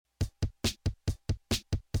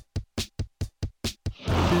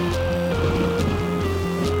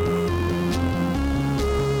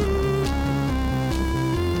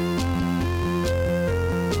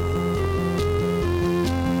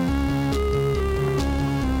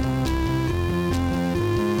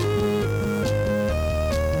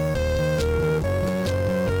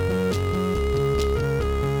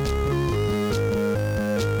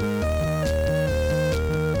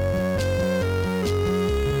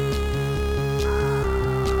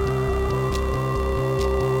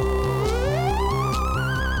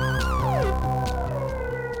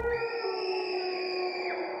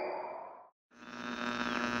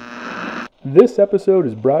This episode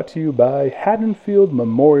is brought to you by Haddonfield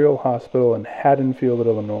Memorial Hospital in Haddonfield,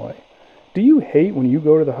 Illinois. Do you hate when you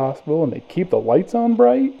go to the hospital and they keep the lights on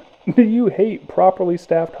bright? Do you hate properly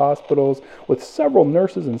staffed hospitals with several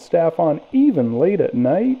nurses and staff on even late at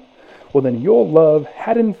night? Well, then you'll love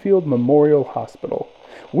Haddonfield Memorial Hospital.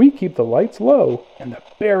 We keep the lights low and the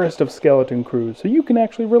barest of skeleton crews so you can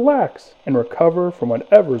actually relax and recover from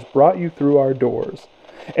whatever's brought you through our doors.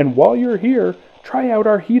 And while you're here, try out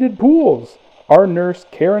our heated pools. Our nurse,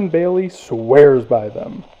 Karen Bailey, swears by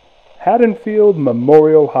them. Haddonfield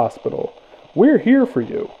Memorial Hospital. We're here for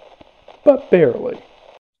you, but barely.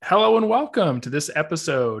 Hello and welcome to this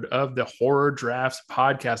episode of the Horror Drafts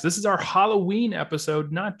Podcast. This is our Halloween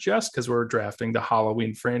episode, not just because we're drafting the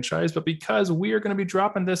Halloween franchise, but because we are going to be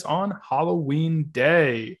dropping this on Halloween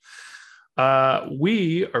Day.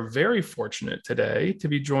 We are very fortunate today to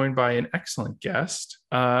be joined by an excellent guest.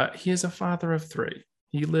 He is a father of three.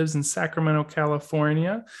 He lives in Sacramento,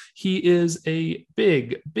 California. He is a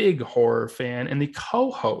big horror fan and the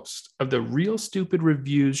co-host of the Real Stupid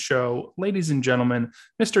Reviews show. Ladies and gentlemen,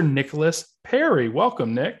 Mr. Nicholas Perry.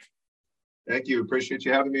 Welcome, Nick. Thank you. Appreciate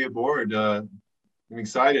you having me aboard. I'm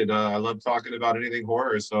excited. I love talking about anything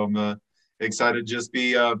horror, so I'm excited to just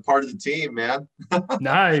be part of the team, man.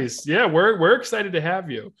 Nice. Yeah, we're excited to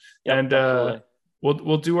have you. Yep, and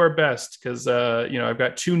we'll do our best because I've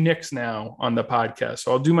got two Nicks now on the podcast,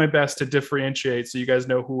 so I'll do my best to differentiate so you guys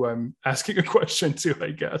know who I'm asking a question to,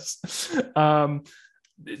 I guess.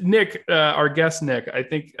 Nick, our guest Nick, I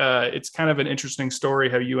think it's kind of an interesting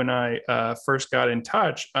story how you and I first got in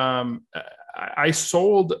touch. I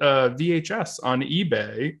sold a VHS on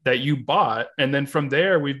eBay that you bought. And then from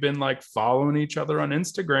there, we've been like following each other on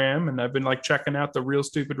Instagram, and I've been like checking out the Real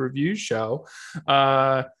Stupid Reviews show.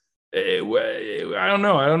 I don't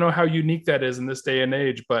know how unique that is in this day and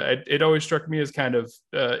age, but it always struck me as kind of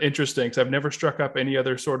interesting because I've never struck up any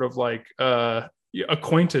other sort of like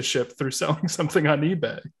acquaintanceship through selling something on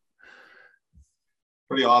eBay.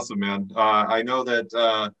 Pretty awesome, man. I know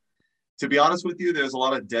that to be honest with you, there's a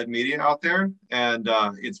lot of dead media out there, and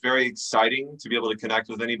it's very exciting to be able to connect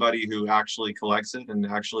with anybody who actually collects it and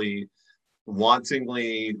actually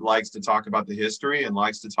wantingly likes to talk about the history and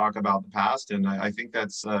likes to talk about the past. And I think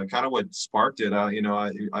that's kind of what sparked it.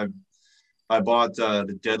 I bought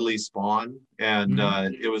the Deadly Spawn, and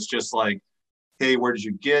it was just like, hey, where did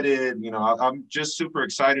you get it? I'm just super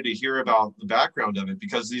excited to hear about the background of it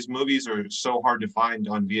because these movies are so hard to find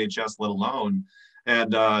on VHS, let alone.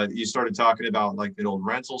 And you started talking about like an old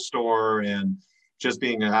rental store and just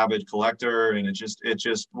being an avid collector. And it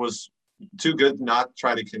just was too good to not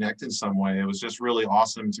try to connect in some way. It was just really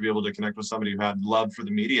awesome to be able to connect with somebody who had love for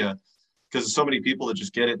the media, because there's so many people that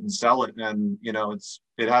just get it and sell it. And,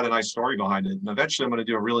 it had a nice story behind it. And eventually I'm going to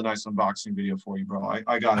do a really nice unboxing video for you, bro.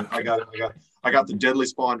 I got it. I got the Deadly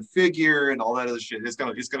Spawn figure and all that other shit. It's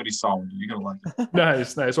going to be solid. You're going to like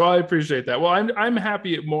it. Nice. Well, I appreciate that. Well, I'm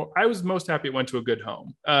happy I was most happy it went to a good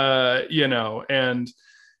home, and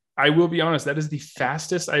I will be honest, that is the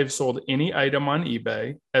fastest I have sold any item on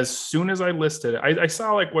eBay. As soon as I listed it, I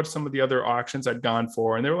saw like what some of the other auctions I'd gone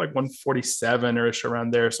for, and they were like 147 or ish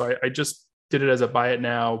around there. So I just did it as a buy it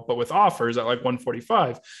now, but with offers at like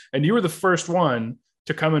 145. And you were the first one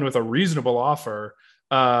to come in with a reasonable offer.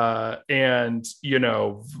 I think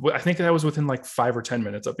that was within like 5 or 10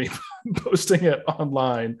 minutes of me posting it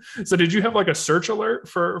online. So did you have like a search alert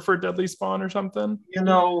for Deadly Spawn or something?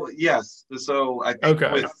 Yes. So I think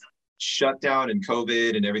with shutdown and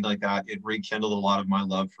COVID and everything like that, it rekindled a lot of my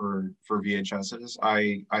love for VHSs.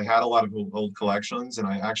 I had a lot of old collections, and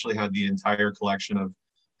I actually had the entire collection of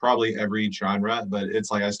probably every genre, but it's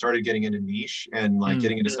like I started getting into niche and like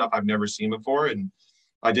getting into stuff I've never seen before. And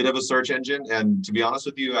I did have a search engine, and to be honest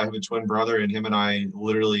with you, I have a twin brother, and him and I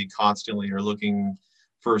literally constantly are looking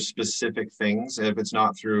for specific things. If it's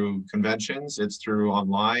not through conventions, it's through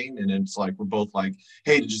online. And it's like, we're both like,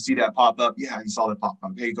 hey, did you see that pop up? Yeah, you saw that pop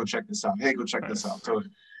up. Hey, go check this out. Hey, go check this out. So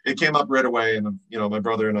it came up right away. And, my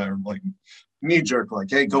brother and I are like knee jerk,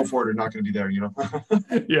 like, hey, go for it. We're not going to be there,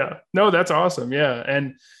 Yeah, no, that's awesome. Yeah.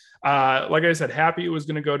 And like I said, happy it was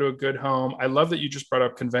going to go to a good home. I love that you just brought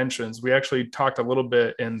up conventions. We actually talked a little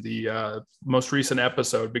bit in the most recent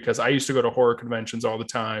episode, because I used to go to horror conventions all the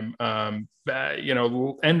time,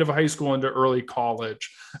 end of high school into early college.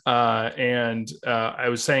 And I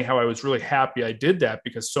was saying how I was really happy I did that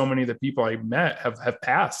because so many of the people I met have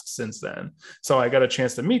passed since then. So I got a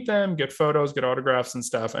chance to meet them, get photos, get autographs and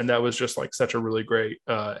stuff. And that was just like such a really great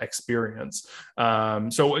experience.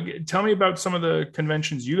 So tell me about some of the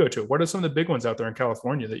conventions you go to. What are some of the big ones out there in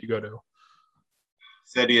California that you go to?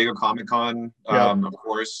 San Diego Comic-Con, of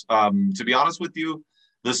course. To be honest with you,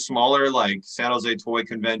 the smaller like San Jose toy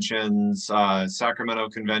conventions, Sacramento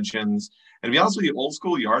conventions, and to be honest with you, old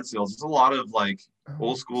school yard sales. There's a lot of like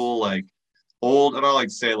old Oh. school like old, and I don't like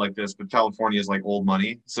to say it like this, but California is like old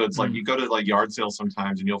money. So it's like Mm. you go to like yard sales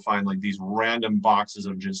sometimes and you'll find like these random boxes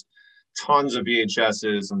of just tons of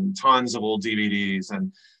VHSs and tons of old DVDs.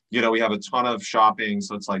 And, we have a ton of shopping.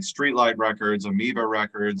 So it's like Streetlight Records, Amoeba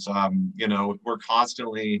Records. We're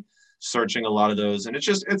constantly searching a lot of those. And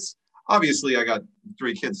it's obviously I got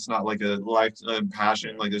 3 kids. It's not like a life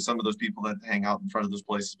passion. Like there's some of those people that hang out in front of those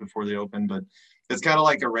places before they open, but it's kind of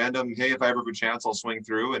like a random, hey, if I ever have a chance, I'll swing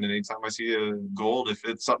through. And anytime I see a gold, if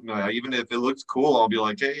it's something, even if it looks cool, I'll be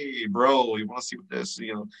like, hey, bro, you want to see what this,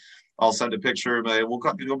 I'll send a picture, but we'll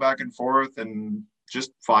go back and forth and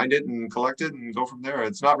just find it and collect it and go from there.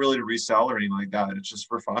 It's not really to resell or anything like that. It's just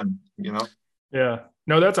for fun. Yeah.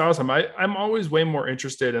 No, that's awesome. I'm always way more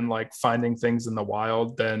interested in like finding things in the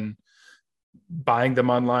wild than buying them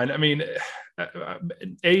online. I mean,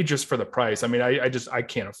 just for the price. I mean, I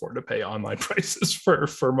can't afford to pay online prices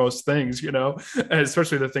for most things,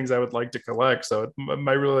 especially the things I would like to collect. So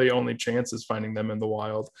my really only chance is finding them in the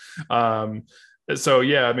wild. So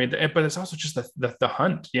yeah, I mean, but it's also just the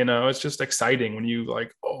hunt, it's just exciting when you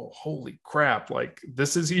like, oh, holy crap, like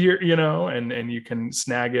this is here, and you can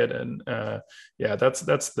snag it. And yeah, that's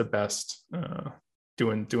the best,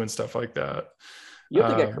 doing stuff like that. You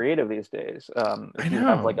have to get creative these days. I If you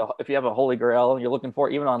have like know. if you have a holy grail you're looking for,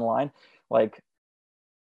 even online, like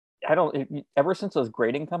ever since those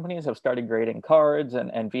grading companies have started grading cards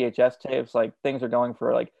and VHS tapes, like things are going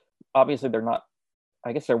for like, obviously they're not,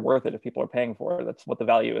 I guess they're worth it if people are paying for it. That's what the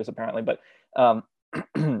value is apparently. But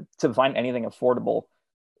to find anything affordable,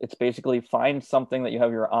 it's basically find something that you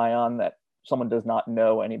have your eye on that someone does not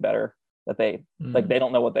know any better, that like they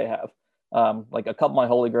don't know what they have. Like a couple of my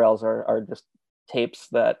holy grails are just tapes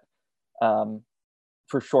that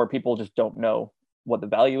for sure people just don't know what the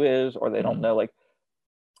value is, or they don't know. Like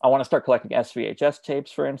I want to start collecting SVHS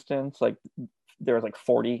tapes, for instance. Like there's like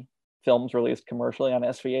 40 films released commercially on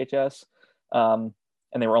SVHS,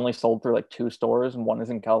 and they were only sold through like 2 stores, and one is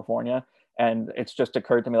in California. And it's just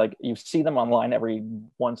occurred to me, like you see them online every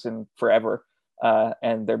once in forever,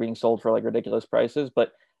 and they're being sold for like ridiculous prices.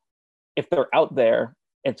 But if they're out there,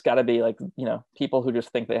 it's got to be like, people who just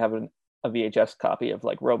think they have a VHS copy of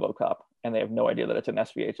like RoboCop, and they have no idea that it's an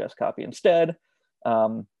SVHS copy instead.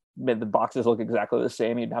 The boxes look exactly the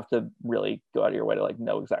same. You'd have to really go out of your way to like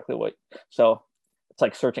know exactly what. So it's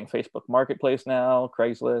like searching Facebook Marketplace now,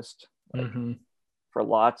 Craigslist, like, for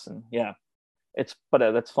lots. And yeah,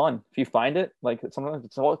 but that's fun if you find it. Like sometimes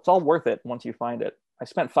it's all worth it once you find it. I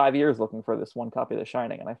spent 5 years looking for this one copy of The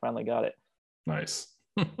Shining, and I finally got it. Nice.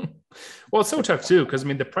 Well, it's so tough too, because I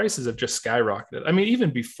mean the prices have just skyrocketed. I mean,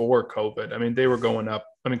 even before COVID, I mean they were going up.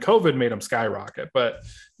 I mean, COVID made them skyrocket, but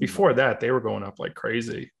before that, they were going up like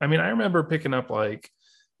crazy. I mean, I remember picking up like,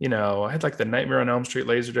 I had like the Nightmare on Elm Street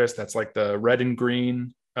Laserdisc. That's like the red and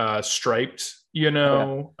green striped,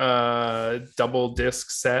 double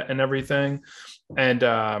disc set and everything. And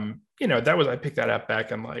I picked that up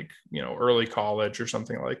back in like, early college or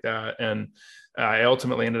something like that. And I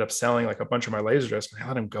ultimately ended up selling like a bunch of my Laserdiscs, and I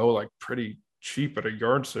let them go like pretty cheap at a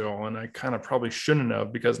yard sale. And I kind of probably shouldn't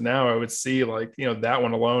have, because now I would see like, that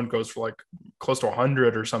one alone goes for like close to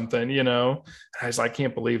 100 or something, and I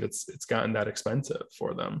can't believe it's gotten that expensive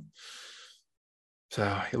for them.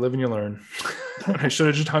 So you live and you learn. I should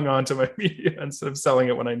have just hung on to my media instead of selling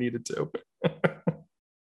it when I needed to.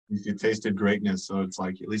 You tasted greatness, so it's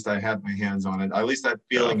like at least I had my hands on it. At least that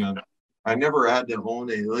feeling of I never had to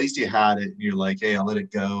own it. At least you had it, and you're like, hey, I'll let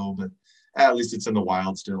it go. But at least it's in the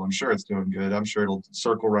wild still. I'm sure it's doing good. I'm sure it'll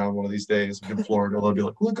circle around one of these days in Florida. They'll be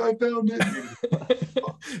like, look, I found it.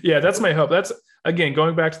 Yeah, that's my hope. That's, again,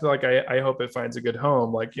 going back to the, like, I hope it finds a good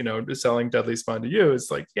home. Like, selling Deadly Spawn to you,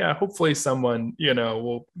 it's like, yeah, hopefully someone,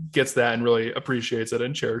 will gets that and really appreciates it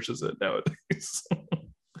and cherishes it nowadays.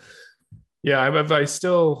 Yeah, I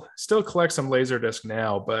still collect some Laserdisc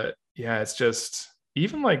now, but yeah, it's just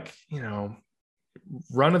even like,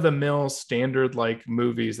 run of the mill standard like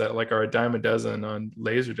movies that like are a dime a dozen on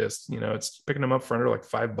Laserdisc, it's picking them up for under like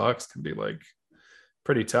 $5 can be like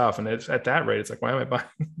pretty tough. And it's at that rate, it's like, why am I buying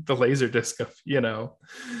the Laserdisc of,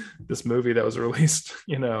 this movie that was released,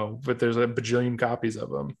 but there's a bajillion copies of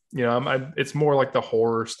them, it's more like the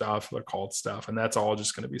horror stuff, the cult stuff, and that's all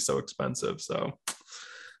just going to be so expensive. So,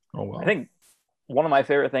 oh well. I think one of my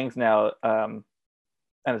favorite things now,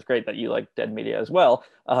 and it's great that you like Dead Media as well,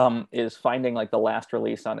 is finding like the last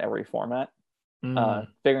release on every format,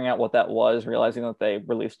 figuring out what that was, realizing that they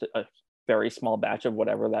released a very small batch of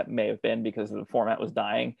whatever that may have been because the format was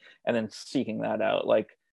dying, and then seeking that out.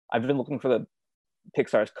 Like I've been looking for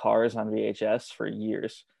Pixar's Cars on VHS for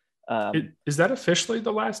years. Is that officially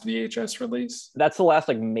the last VHS release? That's the last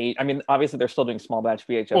like I mean, obviously they're still doing small batch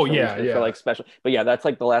VHS releases for like special, but yeah, that's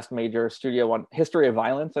like the last major studio one. History of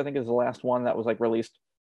Violence, I think, is the last one that was like released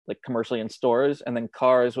like commercially in stores, and then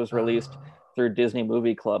Cars was released through Disney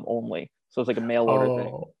Movie Club only, so it's like a mail order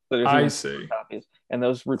thing. So I see. Copies, and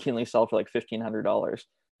those routinely sell for like $1,500.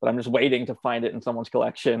 But I'm just waiting to find it in someone's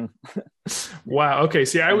collection. Wow. Okay.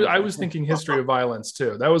 See, I was thinking History of Violence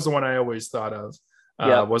too. That was the one I always thought of.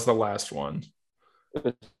 Was the last one. It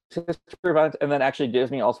was History of Violence, and then actually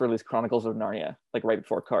Disney also released Chronicles of Narnia like right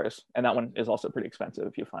before Cars, and that one is also pretty expensive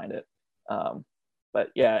if you find it. But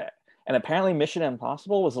yeah, and apparently Mission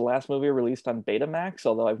Impossible was the last movie released on Betamax,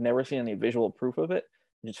 although I've never seen any visual proof of it.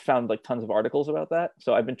 I just found like tons of articles about that,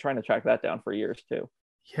 so I've been trying to track that down for years too.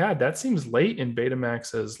 Yeah, that seems late in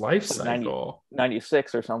Betamax's life cycle.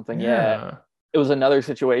 96 or something. Yeah. It was another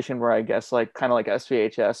situation where I guess like kind of like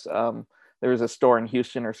SVHS, there was a store in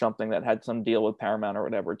Houston or something that had some deal with Paramount or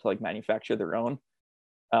whatever to like manufacture their own.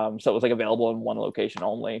 So it was like available in one location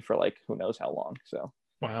only for like who knows how long. So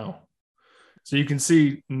wow. So you can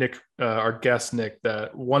see, Nick, our guest Nick,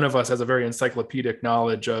 that one of us has a very encyclopedic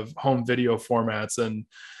knowledge of home video formats and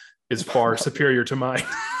is far superior to mine.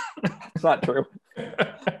 It's not true.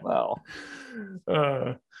 Wow.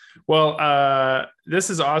 Well, this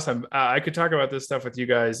is awesome. I could talk about this stuff with you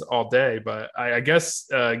guys all day, but I guess,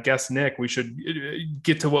 Nick, we should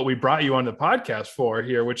get to what we brought you on the podcast for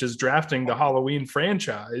here, which is drafting the Halloween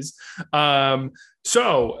franchise.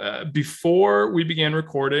 So before we began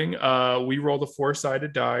recording, we rolled a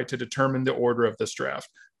 4-sided die to determine the order of this draft.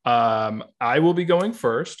 I will be going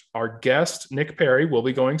first. Our guest, Nick Perry, will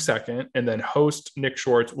be going second, and then host Nick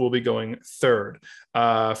Schwartz will be going third.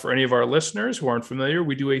 For any of our listeners who aren't familiar,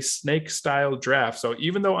 we do a snake style draft. So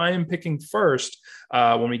even though I am picking first,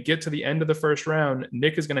 when we get to the end of the first round,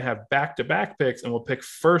 Nick is going to have back-to-back picks and will pick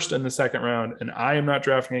first in the second round. And I am not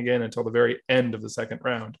drafting again until the very end of the second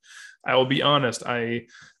round. I will be honest. I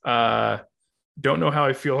don't know how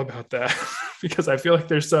I feel about that because I feel like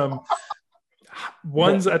there's some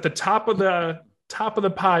ones at the top of the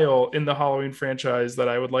pile in the Halloween franchise that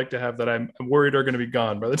I would like to have that I'm worried are going to be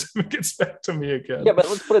gone by the time it gets back to me again. Yeah, but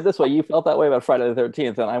let's put it this way. You felt that way about Friday the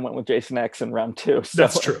 13th, and I went with Jason X in round 2. So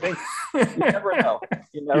that's true. You never know.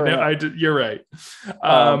 You never know. You're right.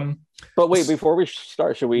 But wait, before we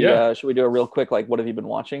start, should we do a real quick, like, what have you been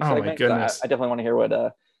watching segment? My goodness. I definitely want to hear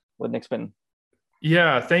what Nick's been.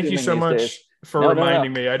 Yeah, thank you so much for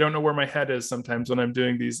reminding me. I don't know where my head is sometimes when I'm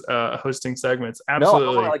doing these hosting segments. Absolutely.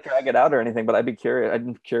 No, I don't want to drag it out or anything, but I'd be curious.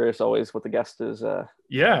 I'm curious always what the guest is.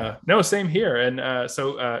 Yeah, no, same here. And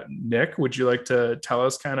so Nick, would you like to tell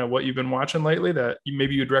us kind of what you've been watching lately that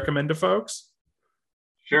maybe you'd recommend to folks?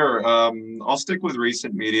 Sure. I'll stick with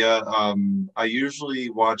recent media. I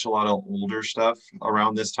usually watch a lot of older stuff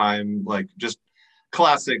around this time, like just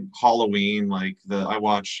classic Halloween. Like I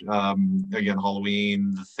watch again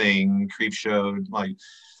Halloween, The Thing, Creepshow, like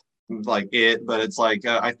it. But it's like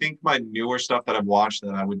I think my newer stuff that I've watched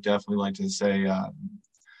that I would definitely like to say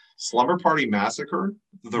Slumber Party Massacre,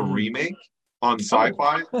 the remake on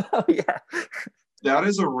Sci-Fi. Oh, yeah. That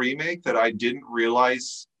is a remake that I didn't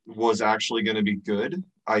realize was actually going to be good.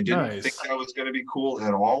 I didn't think that was going to be cool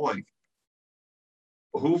at all. Like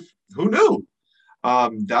who knew?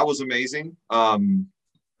 That was amazing. I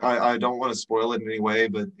don't want to spoil it in any way,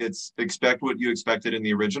 but it's expect what you expected in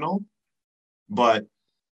the original, but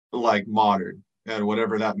like modern, and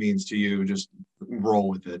whatever that means to you, just roll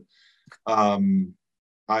with it.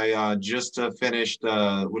 I just finished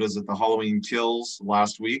the Halloween Kills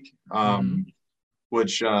last week,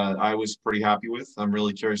 which I was pretty happy with. I'm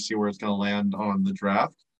really curious to see where it's going to land on the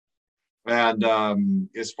draft. And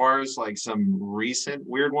as far as like some recent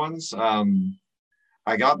weird ones,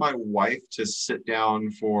 I got my wife to sit down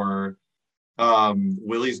for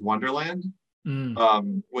Willy's Wonderland,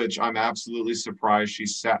 which I'm absolutely surprised she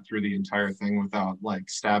sat through the entire thing without like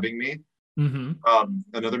stabbing me.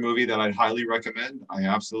 Another movie that I'd highly recommend. I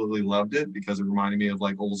absolutely loved it because it reminded me of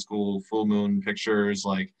like old school Full Moon Pictures,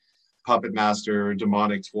 like Puppet Master,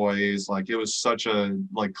 demonic toys. Like it was such a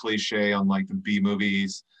like cliche on like the B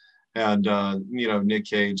movies. And Nick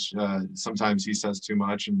Cage, sometimes he says too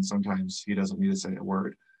much and sometimes he doesn't need to say a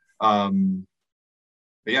word. But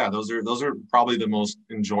yeah, those are probably the most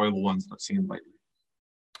enjoyable ones I've seen lately.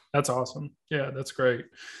 That's awesome. Yeah, that's great.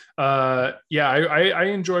 I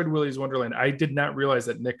enjoyed Willy's Wonderland. I did not realize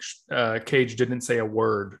that Nick Cage didn't say a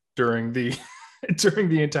word during the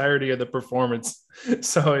entirety of the performance.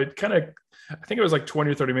 So it kind of, I think it was like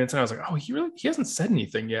 20 or 30 minutes, and I was like, oh, he hasn't said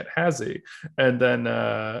anything yet, has he? And then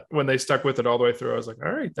when they stuck with it all the way through, I was like,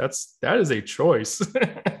 all right, that is a choice.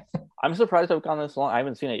 I'm surprised I've gone this long. I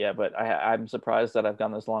haven't seen it yet, but I'm surprised that I've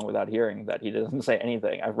gone this long without hearing that he doesn't say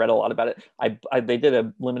anything. I've read a lot about it. They did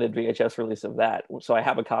a limited VHS release of that, so I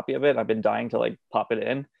have a copy of it. I've been dying to like pop it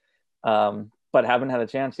in, but haven't had a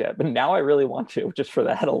chance yet. But now I really want to, just for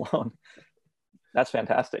that alone. That's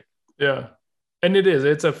fantastic. Yeah, and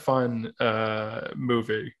it's a fun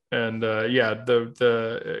movie, and yeah,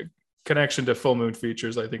 the connection to Full Moon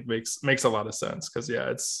Features I think makes a lot of sense, because yeah,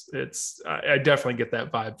 it's I definitely get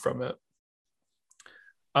that vibe from it.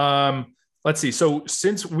 Let's see, so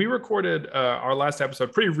since we recorded our last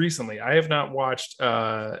episode pretty recently, I have not watched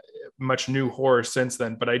much new horror since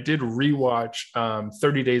then, but I did rewatch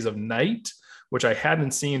 30 Days of Night, which I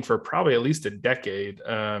hadn't seen for probably at least a decade,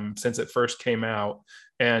 since it first came out.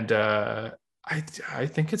 And I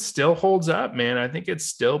think it still holds up, man. I think it's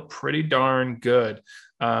still pretty darn good.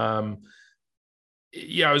 Yeah,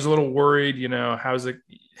 I was a little worried, how's it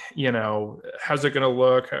going to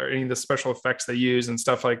look, or any of the special effects they use and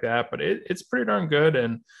stuff like that. But it's pretty darn good.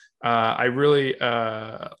 And I really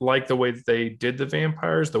like the way that they did the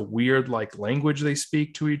vampires, the weird like language they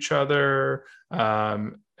speak to each other.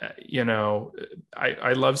 I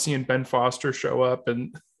love seeing Ben Foster show up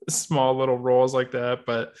in small little roles like that.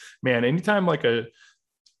 But man, anytime like a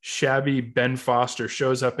shabby Ben Foster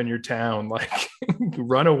shows up in your town, like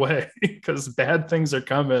run away, because bad things are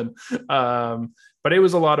coming. But it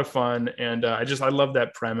was a lot of fun, and I love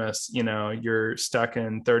that premise. You're stuck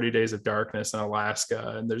in 30 days of darkness in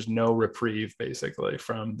Alaska, and there's no reprieve basically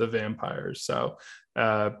from the vampires. So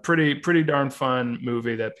pretty darn fun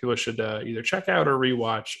movie that people should either check out or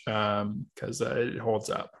rewatch, because it holds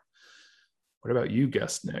up. What about you,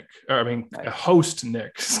 guest Nick? Host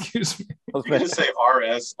Nick, excuse me. You can just say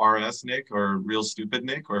RS Nick, or Real Stupid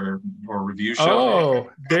Nick, or Review Show. Oh,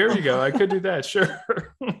 Nick. There you go. I could do that, sure.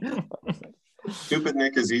 Stupid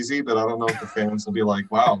Nick is easy, but I don't know if the fans will be like,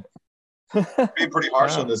 wow, being pretty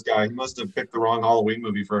harsh on this guy. He must have picked the wrong Halloween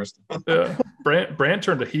movie first. Brant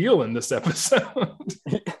turned a heel in this episode.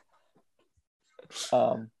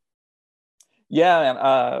 Yeah,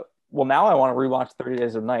 man. Well, now I want to rewatch 30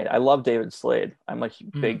 Days of Night. I love David Slade. I'm a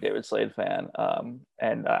big David Slade fan.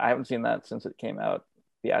 And I haven't seen that since it came out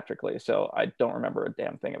theatrically, so I don't remember a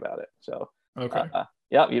damn thing about it. So, okay.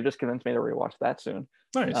 Yeah, you just convinced me to rewatch that soon.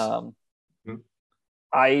 Nice.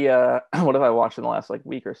 What have I watched in the last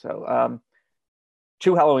week or so?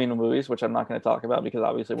 2 Halloween movies, which I'm not going to talk about because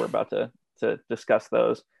obviously we're about to discuss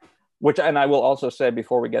those. And I will also say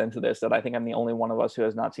before we get into this that I think I'm the only one of us who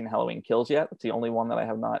has not seen Halloween Kills yet. It's the only one that I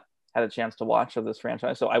have not had a chance to watch of this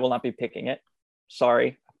franchise, so I will not be picking it.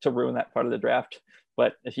 Sorry to ruin that part of the draft,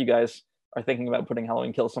 but if you guys are thinking about putting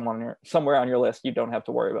Halloween Kills somewhere on your list, you don't have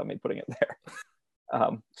to worry about me putting it there.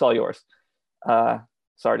 It's all yours.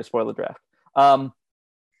 Sorry to spoil the draft.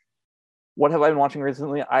 What have I been watching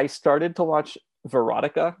recently? I started to watch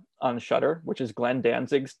Verotica on Shudder, which is Glenn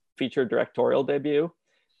Danzig's feature directorial debut.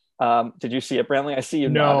 Did you see it, Brantley? I see you.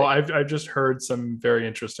 No, I've just heard some very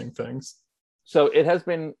interesting things. So it has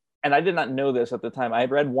been, and I did not know this at the time. I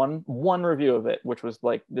had read one review of it, which was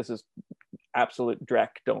like, this is absolute dreck,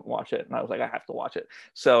 don't watch it. And I was like, I have to watch it.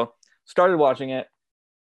 So started watching it,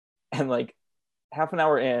 and half an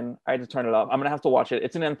hour in, I just turned it off. I'm gonna have to watch it.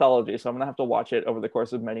 It's an anthology, so I'm gonna have to watch it over the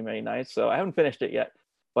course of many, many nights. So I haven't finished it yet,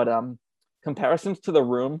 but comparisons to The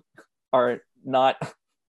Room are not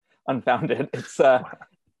unfounded.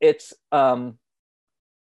 I'm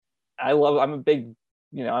a big,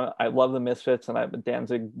 I love the Misfits, and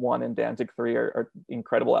Danzig 1 and Danzig 3 are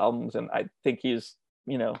incredible albums, and I think he's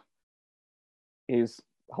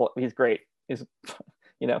great. He's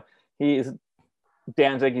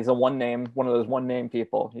Danzig. He's one of those one name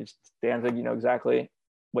people. He's Danzig. You know exactly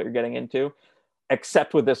what you're getting into,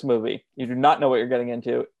 except with this movie, you do not know what you're getting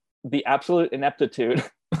into. The absolute ineptitude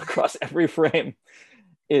across every frame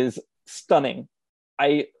is stunning.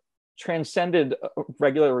 I transcended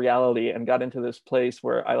regular reality and got into this place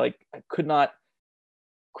where I could not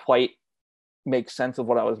quite make sense of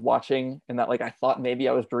what I was watching, and that I thought maybe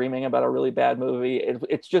I was dreaming about a really bad movie.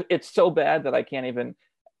 It's so bad that I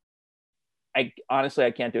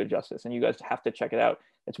honestly can't do it justice, and you guys have to check it out.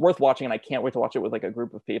 It's worth watching, and I can't wait to watch it with a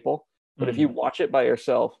group of people. But if you watch it by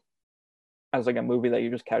yourself as a movie that you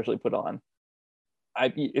just casually put on,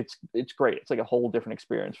 it's great. It's a whole different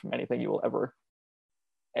experience from anything you will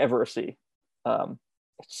ever see.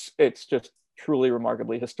 It's just truly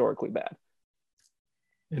remarkably historically bad.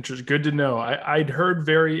 Interesting. Good to know. I'd heard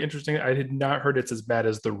very interesting. I had not heard it's as bad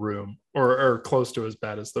as The Room, or close to as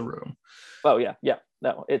bad as The Room. Oh yeah.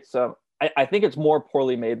 No, it's I think it's more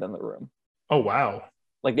poorly made than The Room. Oh, wow.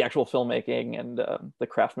 Like the actual filmmaking and the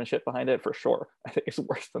craftsmanship behind it, for sure. I think it's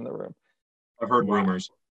worse than The Room. I've heard Wow.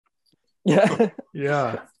 rumors. Yeah.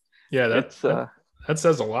 Yeah. That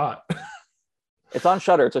says a lot. It's on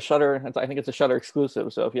Shudder. It's a Shudder. I think it's a Shudder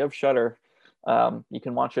exclusive. So if you have Shudder, you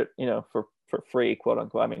can watch it, for free, quote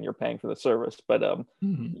unquote. I mean, you're paying for the service, but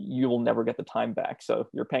you will never get the time back. So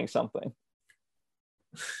you're paying something.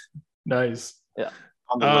 Nice. Yeah.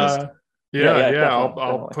 On the list. Yeah. I'll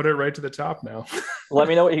Definitely. put it right to the top now. Let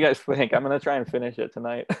me know what you guys think. I'm going to try and finish it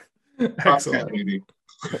tonight. Excellent. Okay, maybe.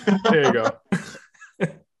 There you go.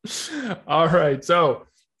 All right. So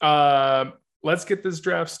let's get this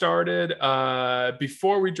draft started.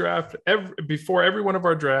 Before we draft, before every one of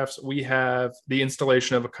our drafts, we have the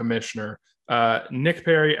installation of a commissioner. Nick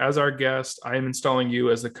Perry, as our guest, I am installing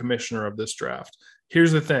you as the commissioner of this draft.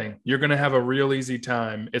 Here's the thing. You're going to have a real easy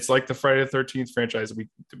time. It's like the Friday the 13th franchise.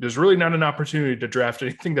 There's really not an opportunity to draft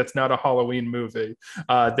anything that's not a Halloween movie.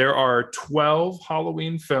 There are 12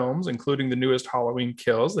 Halloween films, including the newest Halloween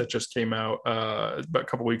Kills that just came out about a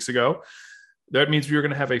couple weeks ago. That means we're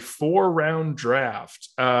going to have a 4-round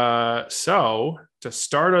draft. So to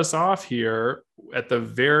start us off here with the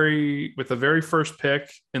very first pick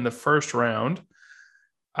in the first round,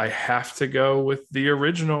 I have to go with the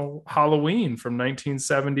original Halloween from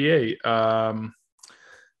 1978. I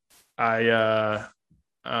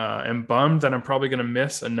am bummed that I'm probably going to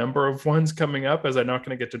miss a number of ones coming up, as I'm not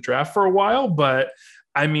going to get to draft for a while. But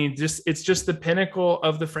I mean, it's just the pinnacle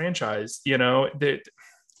of the franchise, that.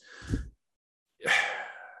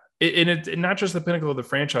 It not just the pinnacle of the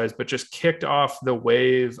franchise, but just kicked off the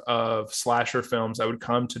wave of slasher films that would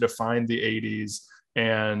come to define the 80s.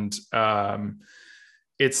 And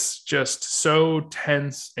it's just so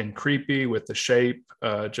tense and creepy with the Shape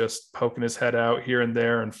just poking his head out here and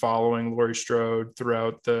there and following Laurie Strode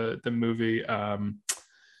throughout the movie.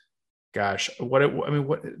 Gosh,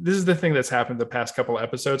 this is the thing that's happened the past couple of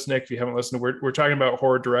episodes, Nick. If you haven't listened, we're talking about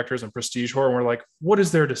horror directors and prestige horror, and we're like, what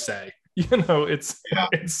is there to say? It's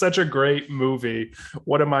such a great movie.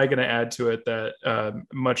 What am I going to add to it that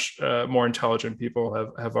much more intelligent people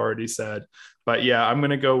have already said? But yeah, I'm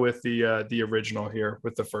going to go with the original here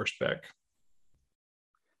with the first pick.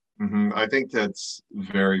 I think that's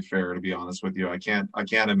very fair, to be honest with you. I can't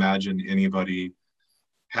imagine anybody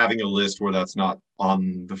having a list where that's not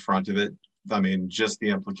on the front of it. I mean, just the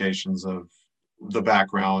implications of the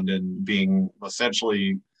background and being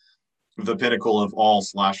essentially the pinnacle of all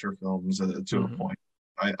slasher films to a point.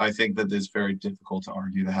 I think that it's very difficult to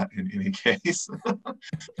argue that in any case.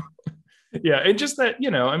 Yeah, and just that,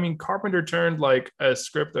 Carpenter turned like a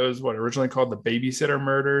script that was originally called The Babysitter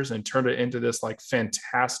Murders and turned it into this like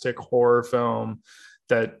fantastic horror film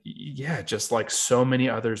that, just like so many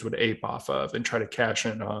others would ape off of and try to cash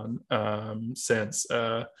in on since,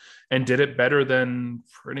 and did it better than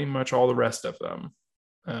pretty much all the rest of them.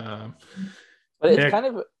 But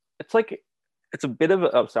it's a bit of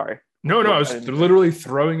a, oh, sorry. No, I was literally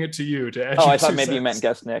throwing it to you to add. Oh, I thought maybe you meant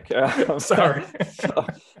guest Nick. Sorry.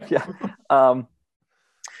 Yeah. No.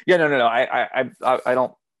 I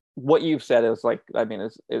don't. What you've said is like, I mean,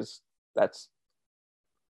 is that's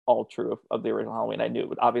all true of the original Halloween. I knew,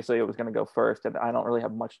 but obviously it was going to go first, and I don't really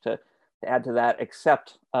have much to add to that,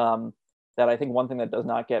 except that I think one thing that does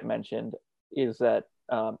not get mentioned is that,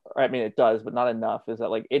 it does, but not enough, is that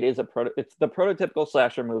like it's the prototypical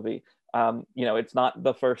slasher movie. It's not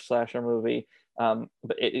the first slasher movie,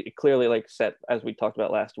 but it clearly like set, as we talked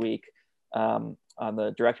about last week on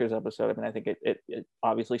the director's episode. I mean, I think it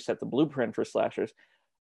obviously set the blueprint for slashers.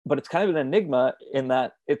 But it's kind of an enigma in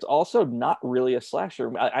that it's also not really a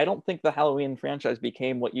slasher. I don't think the Halloween franchise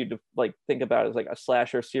became what you'd like think about as like a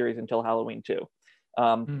slasher series until Halloween 2.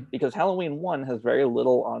 Because Halloween 1 has very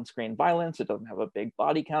little on-screen violence. It doesn't have a big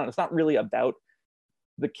body count. It's not really about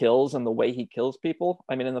the kills and the way he kills people.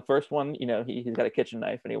 I mean, in the first one, he's got a kitchen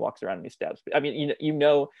knife and he walks around and he stabs. I mean,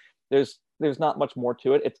 there's not much more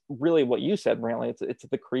to it. It's really what you said, Brantley. It's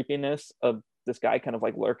the creepiness of this guy kind of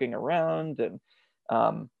like lurking around. And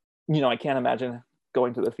I can't imagine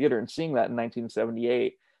going to the theater and seeing that in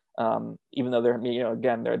 1978, even though there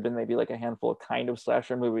had been maybe like a handful of kind of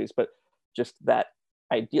slasher movies, but just that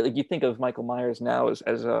idea, like you think of Michael Myers now as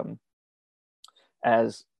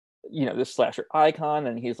this slasher icon,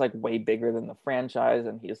 and he's like way bigger than the franchise,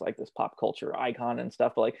 and he's like this pop culture icon and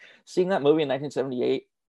stuff. But like seeing that movie in 1978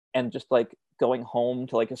 and just like going home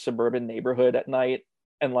to like a suburban neighborhood at night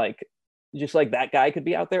and like just like that guy could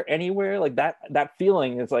be out there anywhere, like that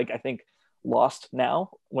feeling is like, I think, lost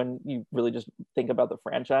now when you really just think about the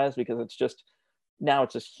franchise, because it's just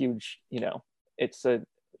huge, it's a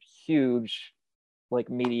huge like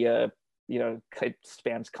media it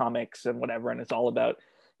spans comics and whatever, and it's all about,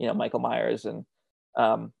 Michael Myers. And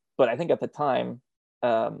but I think at the time,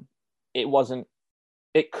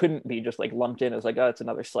 it couldn't be just like lumped in as like, oh, it's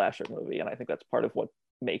another slasher movie. And I think that's part of what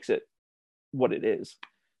makes it what it is.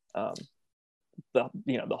 The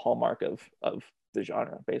hallmark of the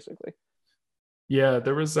genre, basically. Yeah,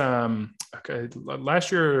 there was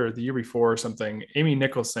last year or the year before or something, Amy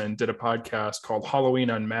Nicholson did a podcast called Halloween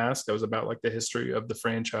Unmasked that was about like the history of the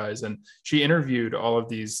franchise, and she interviewed all of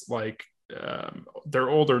these like they're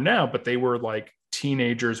older now, but they were like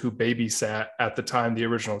teenagers who babysat at the time the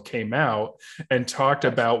original came out, and talked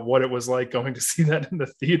about what it was like going to see that in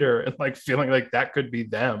the theater and like feeling like that could be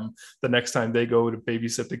them the next time they go to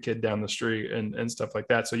babysit the kid down the street and stuff like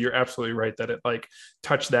that. So you're absolutely right that it like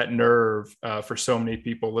touched that nerve for so many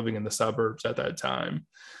people living in the suburbs at that time.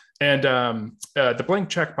 And the Blank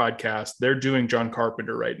Check podcast, they're doing John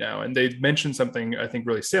Carpenter right now. And they mentioned something I think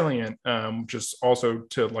really salient, which is also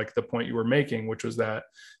to like the point you were making, which was that,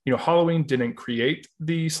 Halloween didn't create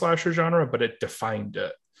the slasher genre, but it defined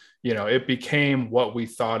it. It became what we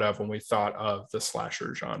thought of when we thought of the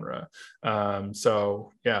slasher genre.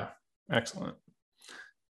 So yeah, excellent.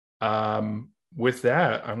 With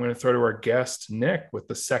that, I'm going to throw to our guest, Nick, with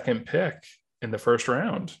the second pick in the first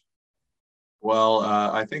round. Well,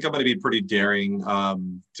 I think I'm going to be pretty daring.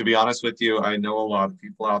 To be honest with you, I know a lot of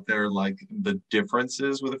people out there like the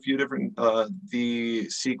differences with a few different the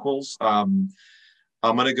sequels.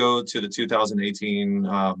 I'm going to go to the 2018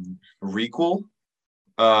 requel,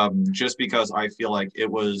 just because I feel like it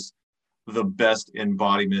was the best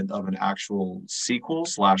embodiment of an actual sequel /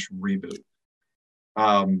 reboot.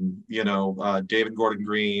 David Gordon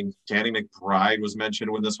Green, Danny McBride was mentioned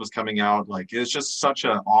when this was coming out. Like, it's just such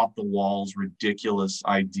a off the walls, ridiculous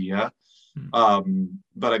idea.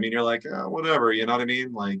 But I mean, you're like, whatever, you know what I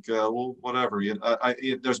mean? Like, well, whatever.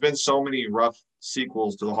 There's been so many rough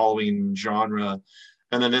sequels to the Halloween genre,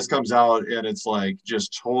 and then this comes out and it's like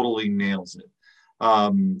just totally nails it.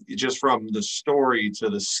 Just from the story to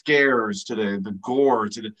the scares to the gore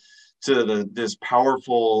to this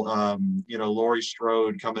powerful Laurie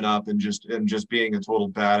Strode coming up and just being a total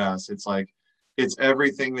badass. It's like it's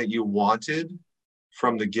everything that you wanted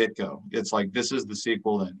from the get-go. It's like this is the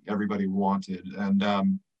sequel that everybody wanted.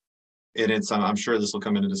 And it's I'm sure this will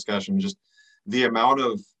come into discussion, just the amount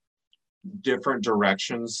of different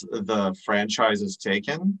directions the franchise has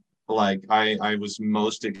taken. Like I was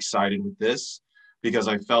most excited with this because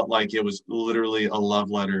I felt like it was literally a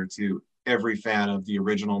love letter to every fan of the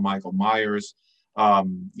original Michael Myers.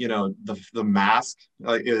 The mask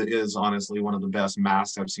is honestly one of the best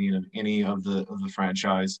masks I've seen of any of the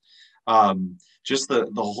franchise. Just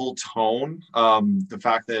the whole tone, the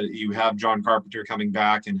fact that you have John Carpenter coming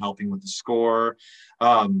back and helping with the score.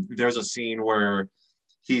 There's a scene where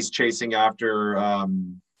he's chasing after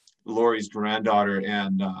Laurie's granddaughter,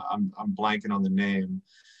 and I'm blanking on the name.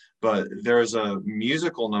 But there's a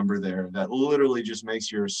musical number there that literally just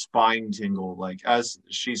makes your spine tingle. Like as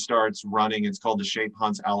she starts running, it's called The Shape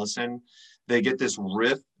Hunts Allison. They get this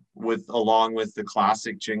riff along with the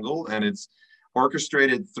classic jingle, and it's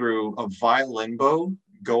orchestrated through a violin bow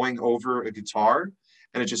going over a guitar.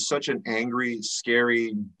 And it's just such an angry,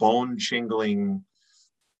 scary, bone-chingling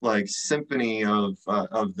like symphony of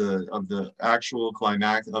the actual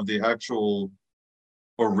climax of the actual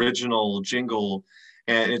original jingle.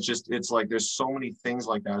 And it's like there's so many things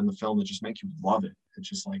like that in the film that just make you love it. It's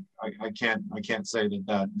just like I can't say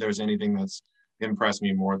that there's anything that's impressed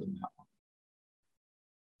me more than that one.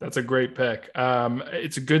 That's a great pick.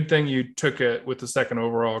 It's a good thing you took it with the second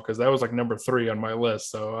overall, because that was like number 3 on my list.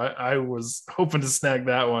 So I was hoping to snag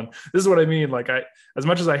that one. This is what I mean. Like as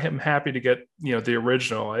much as I am happy to get the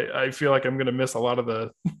original, I feel like I'm going to miss a lot of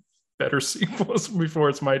the better sequels before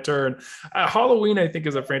it's my turn. Halloween, I think,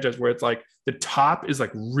 is a franchise where it's like the top is like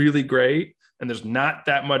really great and there's not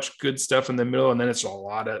that much good stuff in the middle, and then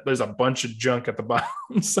there's a bunch of junk at the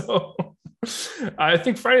bottom. So I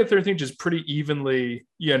think Friday the 13th is pretty evenly,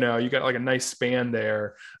 you got like a nice span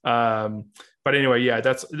there. But anyway, yeah,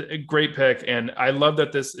 that's a great pick. And I love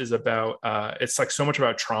that this is about, it's like so much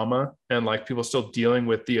about trauma and like people still dealing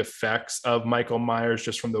with the effects of Michael Myers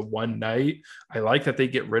just from the one night. I like that they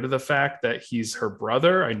get rid of the fact that he's her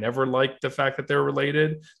brother. I never liked the fact that they're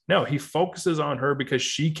related. No, he focuses on her because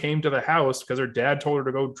she came to the house because her dad told her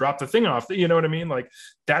to go drop the thing off. You know what I mean? Like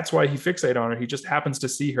that's why he fixated on her. He just happens to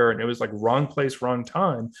see her, and it was like wrong place, wrong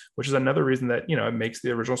time, which is another reason that, it makes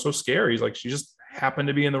the original so scary. He's like, she just happened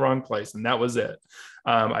to be in the wrong place, and that was it.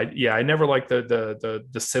 I never liked the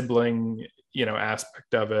sibling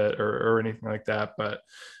aspect of it or anything like that, but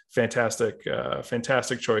fantastic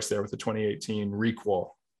choice there with the 2018 requel.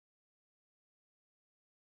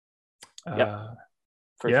 Uh,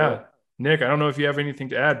 For yeah. sure. Nick, I don't know if you have anything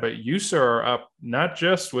to add, but you, sir, are up not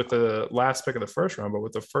just with the last pick of the first round, but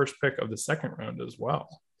with the first pick of the second round as well.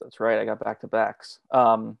 That's right. I got back to backs.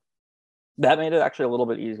 That made it actually a little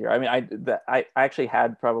bit easier. I mean, I actually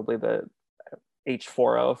had probably the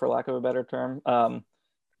H40, for lack of a better term,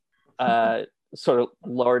 sort of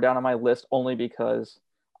lower down on my list only because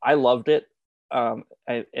I loved it.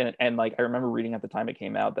 And like I remember reading at the time it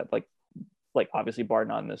came out that like obviously bar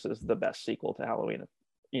none, this is the best sequel to Halloween,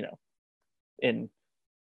 you know, in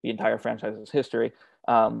the entire franchise's history.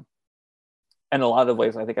 And a lot of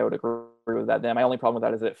ways, I think I would agree with that. Then my only problem with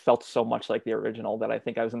that is it felt so much like the original that I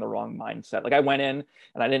think I was in the wrong mindset. Like I went in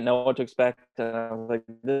and I didn't know what to expect, and I was like,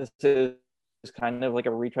 this is kind of like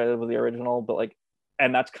a retread of the original, but like,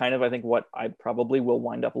 and that's kind of I think what I probably will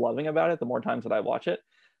wind up loving about it the more times that I watch it.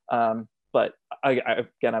 But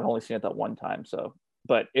again, I've only seen it that one time, so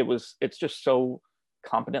but it's just so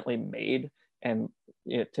competently made. And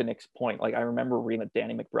to Nick's point, like I remember reading that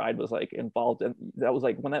Danny McBride was like involved, and that was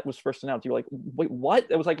like when that was first announced, you were like, wait, what?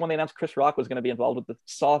 It was like when they announced Chris Rock was going to be involved with the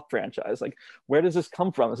Saw franchise. Like, where does this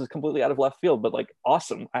come from? This is completely out of left field, but like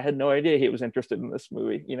awesome. I had no idea he was interested in this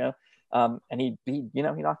movie, you know. And he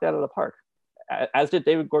knocked it out of the park, as did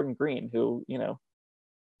David Gordon Green, who, you know,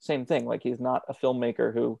 same thing. Like he's not a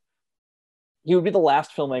filmmaker who he would be the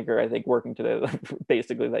last filmmaker I think working today,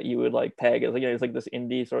 basically, that you would like peg as, you know, he's like this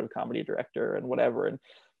indie sort of comedy director and whatever. And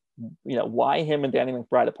you know, why him and Danny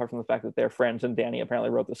McBride, apart from the fact that they're friends and Danny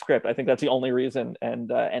apparently wrote the script, I think that's the only reason.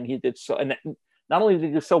 And he did so, and not only did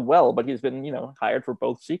he do so well, but he's been, you know, hired for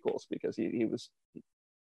both sequels because he was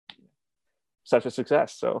such a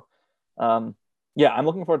success. So yeah, I'm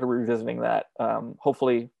looking forward to revisiting that,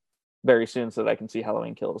 hopefully very soon, so that I can see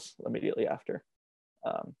Halloween Kills immediately after.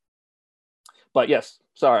 But yes,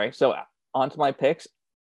 sorry. So on to my picks.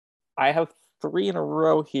 I have 3 in a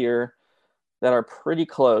row here that are pretty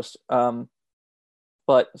close.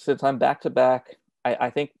 But since I'm back to back, I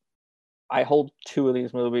think I hold 2 of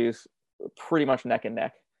these movies pretty much neck and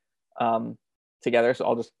neck together. So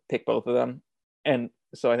I'll just pick both of them. And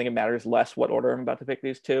so I think it matters less what order I'm about to pick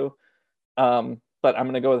these 2. But I'm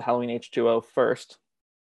going to go with Halloween H2O first.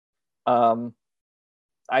 I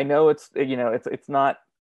know it's not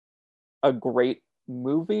a great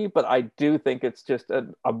movie, but I do think it's just a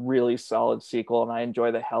really solid sequel, and I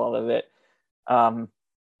enjoy the hell out of it. And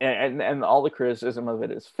all the criticism of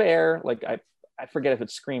it is fair. Like I forget if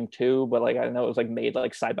it's Scream 2, but like I know it was like made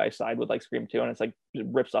like side by side with like Scream 2, and it's like it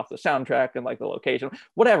rips off the soundtrack and like the location.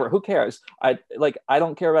 Whatever, who cares? I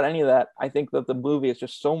don't care about any of that. I think that the movie is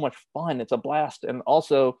just so much fun. It's a blast, and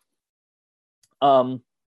also,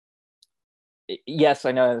 yes,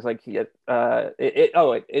 I know it's like the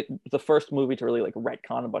first movie to really like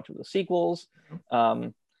retcon a bunch of the sequels,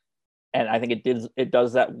 and I think it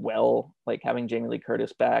does that well. Like having Jamie Lee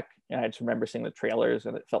Curtis back, and I just remember seeing the trailers,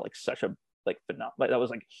 and it felt like such a phenomenal. Like that was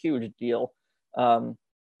like a huge deal to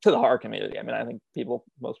the horror community. I mean, I think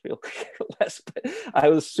most people could care less, but I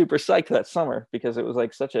was super psyched that summer because it was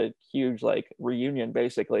like such a huge like reunion,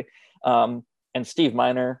 basically. And Steve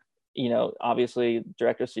Miner, you know, obviously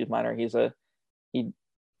director Steve Miner, he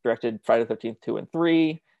directed Friday the 13th 2 and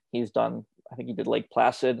 3. He's done, I think he did Lake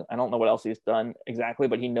Placid. I don't know what else he's done exactly,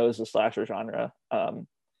 but he knows the slasher genre.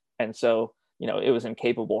 And so, you know, it was in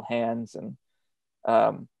capable hands. And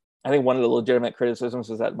I think one of the legitimate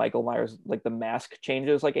criticisms is that Michael Myers, like the mask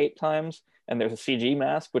changes like 8 times, and there's a CG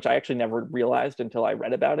mask, which I actually never realized until I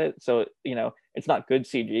read about it. So, you know, it's not good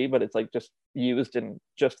CG, but it's like just used in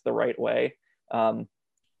just the right way.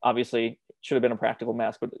 Obviously, it should have been a practical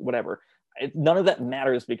mask, but whatever. None of that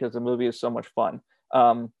matters because the movie is so much fun.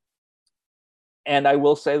 And I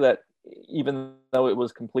will say that even though it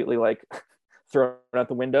was completely like thrown out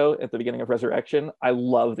the window at the beginning of Resurrection, I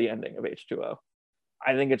love the ending of H2O.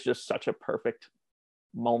 I think it's just such a perfect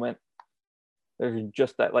moment. There's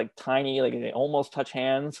just that like tiny, like they almost touch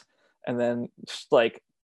hands, and then just like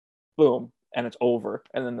boom, and it's over,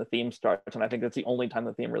 and then the theme starts. And I think that's the only time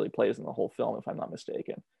the theme really plays in the whole film, if I'm not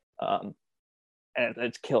mistaken. And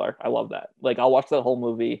it's killer. I love that. Like I'll watch that whole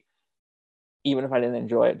movie even if I didn't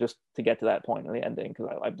enjoy it, just to get to that point in the ending, because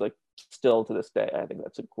I like still to this day I think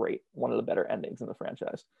that's a great, one of the better endings in the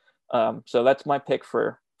franchise. So that's my pick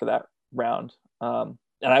for that round. And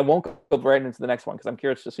I won't go right into the next one because I'm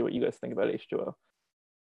curious to see what you guys think about H2O.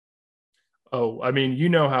 Oh, I mean, you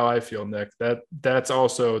know how I feel, Nick. That's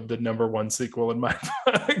also the number one sequel in my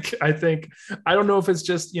book. I think, I don't know if it's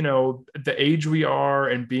just, you know, the age we are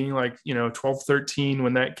and being like, you know, 12, 13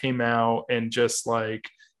 when that came out and just like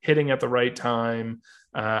hitting at the right time.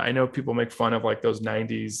 I know people make fun of like those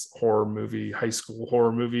 90s horror movie, high school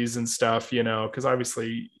horror movies and stuff, you know, because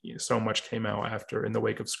obviously so much came out after in the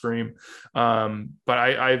wake of Scream. But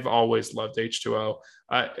I've always loved H2O.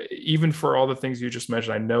 Even for all the things you just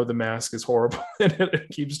mentioned, I know the mask is horrible and it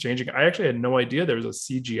keeps changing. I actually had no idea there was a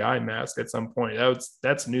CGI mask at some point.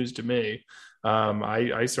 That's news to me.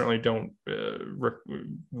 I certainly don't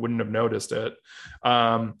wouldn't have noticed it.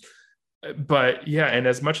 But yeah, and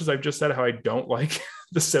as much as I've just said how I don't like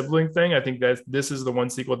the sibling thing, I think that this is the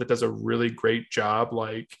one sequel that does a really great job,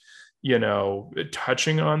 like, you know,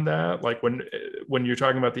 touching on that. Like when you're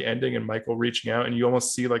talking about the ending and Michael reaching out, and you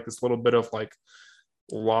almost see like this little bit of like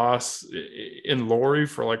loss in Laurie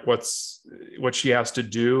for like what she has to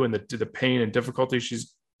do and the pain and difficulty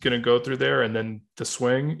she's going to go through there, and then the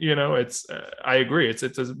swing, you know, it's I agree, it's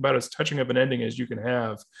about as touching of an ending as you can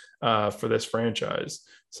have for this franchise.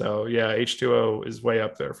 So yeah, H2O is way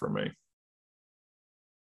up there for me.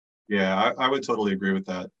 Yeah, I would totally agree with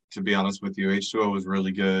that, to be honest with you. H2O was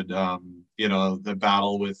really good. You know, the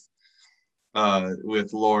battle with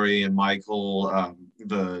Laurie and Michael,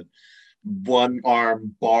 the one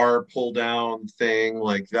arm bar pull down thing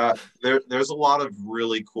like that. There's a lot of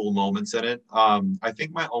really cool moments in it. I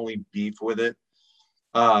think my only beef with it,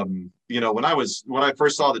 you know, when I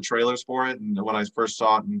first saw the trailers for it, and when I first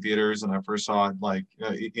saw it in theaters, and I first saw it like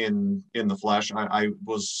in the flesh, I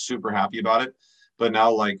was super happy about it. But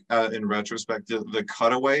now, like in retrospect, the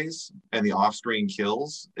cutaways and the off-screen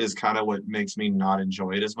kills is kind of what makes me not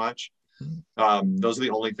enjoy it as much. Those are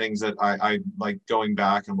the only things that I like going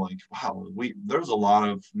back. I'm like, wow, there's a lot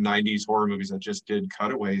of 90s horror movies that just did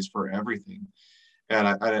cutaways for everything. And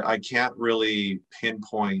I can't really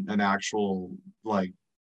pinpoint an actual like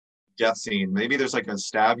death scene. Maybe there's like a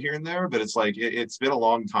stab here and there, but it's like, it's been a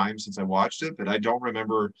long time since I watched it, but I don't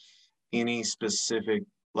remember any specific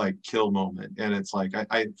like kill moment. And it's like,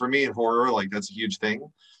 I for me in horror, like that's a huge thing.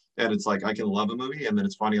 And it's like, I can love a movie, and then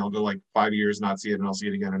it's funny, I'll go like 5 years, not see it, and I'll see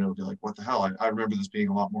it again, and it'll be like, what the hell? I remember this being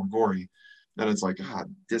a lot more gory. Then it's like,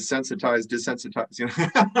 God, desensitized, you know?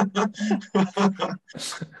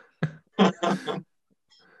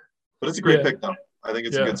 But it's a great pick, though. I think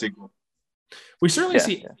it's a good sequel. We certainly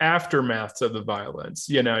see aftermaths of the violence.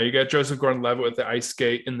 You know, you got Joseph Gordon-Levitt with the ice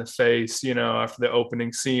skate in the face, you know, after the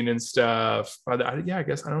opening scene and stuff. I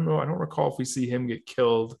guess, I don't know. I don't recall if we see him get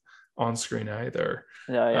killed on screen either.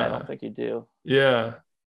 I don't think you do. Yeah.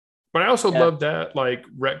 But I also love that, like,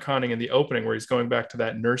 retconning in the opening where he's going back to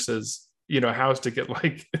that nurse's, you know, house to get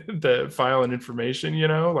like the file and information, you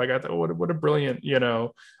know, like I thought, what a brilliant, you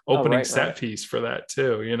know, opening set piece for that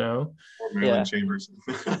too, you know. Or Marilyn Chambers.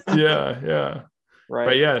 yeah. Right.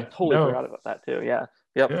 But yeah, I totally forgot about that too. Yeah.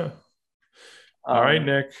 Yep. Yeah. All right,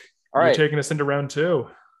 Nick. All You're taking us into round 2.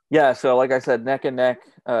 Yeah. So like I said, neck and neck,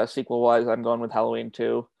 sequel wise, I'm going with Halloween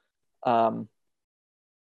 2.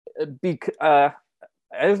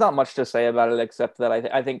 There's not much to say about it except that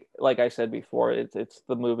I think, like I said before, it's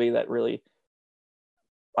the movie that really,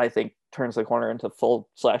 I think, turns the corner into full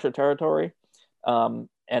slasher territory. And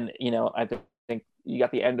you know, I think you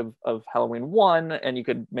got the end of Halloween 1, and you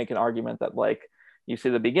could make an argument that like you see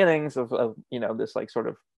the beginnings of you know, this like sort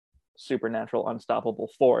of supernatural unstoppable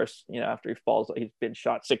force, you know, after he falls, he's been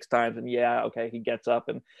shot 6 times, and he gets up.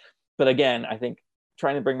 But again, I think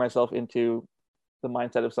trying to bring myself into the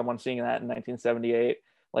mindset of someone seeing that in 1978,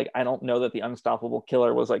 like I don't know that the unstoppable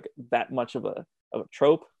killer was like that much of a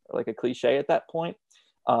trope or like a cliche at that point.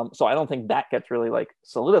 So I don't think that gets really like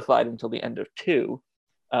solidified until the end of 2,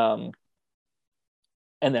 and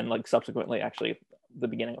then like subsequently actually the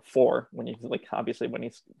beginning of 4, when he's like, obviously when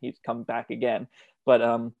he's come back again. But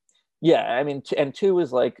I mean, and 2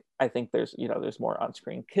 is like, I think there's more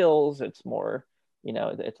on-screen kills, it's more, you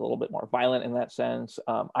know, it's a little bit more violent in that sense.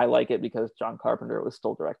 I like it because John Carpenter was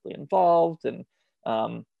still directly involved, and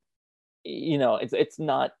you know,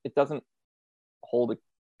 it doesn't hold a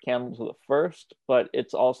candle to the first, but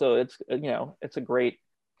it's you know, it's a great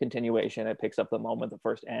continuation. It picks up the moment the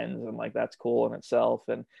first ends, and like that's cool in itself.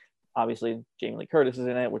 And obviously Jamie Lee Curtis is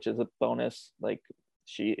in it, which is a bonus. Like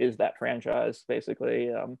she is that franchise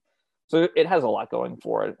basically. So it has a lot going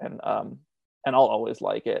for it, and I'll always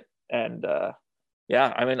like it. And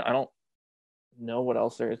I mean, I don't know what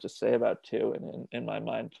else there is to say about 2 in my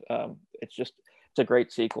mind. It's a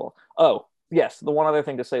great sequel. Oh, yes. The one other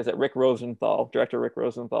thing to say is that director Rick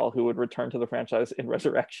Rosenthal, who would return to the franchise in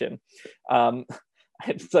Resurrection.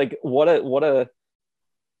 It's like, what a,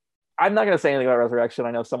 I'm not going to say anything about Resurrection.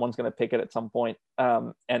 I know someone's going to pick it at some point.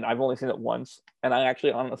 And I've only seen it once. And I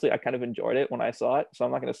actually, honestly, I kind of enjoyed it when I saw it. So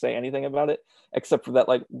I'm not going to say anything about it, except for that,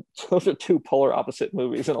 like, those are 2 polar opposite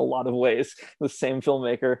movies in a lot of ways. The same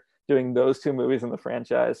filmmaker, doing those two movies in the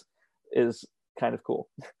franchise is kind of cool.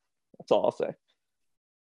 That's all I'll say.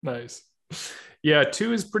 Nice. Yeah,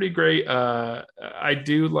 2 is pretty great. I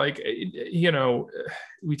do like, you know,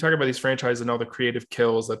 we talk about these franchises and all the creative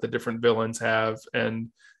kills that the different villains have. And,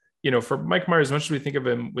 you know, for Mike Myers, as much as we think of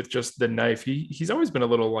him with just the knife, he's always been a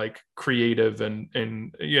little like creative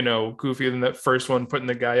and you know, goofy than that first one, putting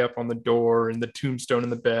the guy up on the door and the tombstone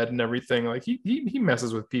in the bed and everything. Like he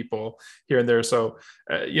messes with people here and there. So,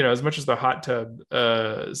 you know, as much as the hot tub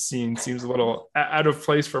scene seems a little out of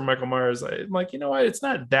place for Michael Myers, I'm like, you know what, it's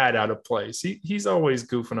not that out of place. He's always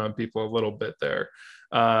goofing on people a little bit there.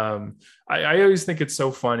 I always think it's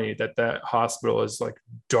so funny that hospital is like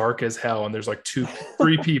dark as hell and there's like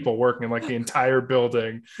 2-3 people working like the entire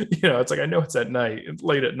building. You know, it's like, I know it's at night,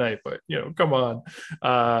 late at night, but you know, come on.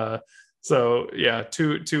 So yeah,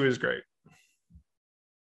 2 is great.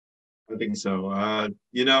 I think so.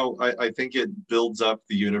 You know, I think it builds up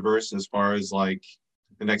the universe as far as like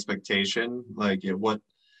an expectation, like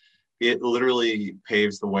it literally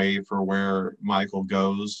paves the way for where Michael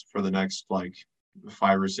goes for the next like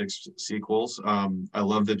 5 or 6 sequels. I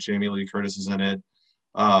love that Jamie Lee Curtis is in it.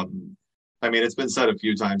 I mean, it's been said a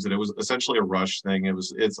few times that it was essentially a rush thing.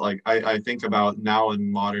 It's like, I think about now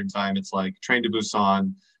in modern time, it's like Train to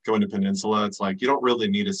Busan, going to Peninsula. It's like, you don't really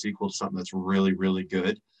need a sequel to something that's really, really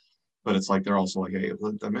good. But it's like, they're also like, hey,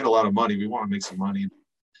 I made a lot of money. We want to make some money.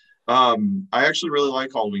 I actually really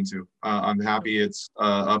like Halloween 2. I'm happy it's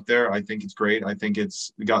up there. I think it's great. I think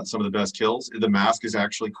it's got some of the best kills. The mask is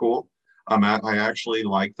actually cool. I actually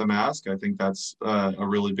like the mask. I think that's a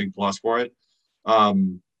really big plus for it.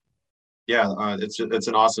 It's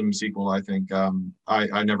an awesome sequel. I think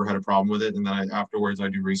I never had a problem with it, and then afterwards I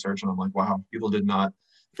do research and I'm like, wow, people did not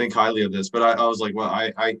think highly of this. But I was like, well,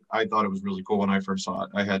 I thought it was really cool when I first saw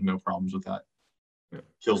it. I had no problems with that.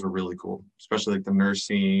 Kills were really cool, especially like the nurse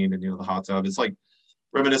scene and, you know, the hot tub. It's like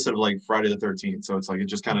reminiscent of like Friday the 13th. So it's like it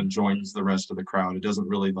just kind of joins the rest of the crowd. It doesn't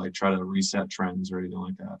really like try to reset trends or anything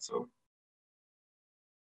like that. So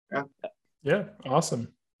yeah,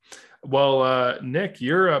 awesome. Well, Nick,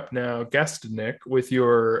 you're up now, guest Nick, with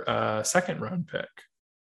your second round pick.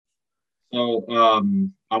 So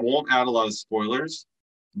I won't add a lot of spoilers,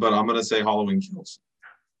 but I'm gonna say Halloween Kills.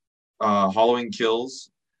 Halloween Kills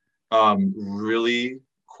really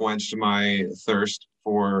quenched my thirst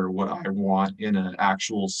for what I want in an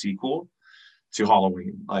actual sequel to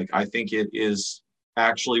Halloween. Like, I think it is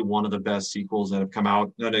actually one of the best sequels that have come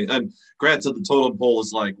out. And granted, the totem pole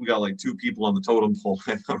is like, we got like 2 people on the totem pole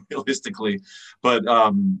realistically, but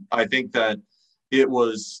I think that it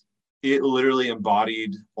literally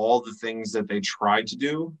embodied all the things that they tried to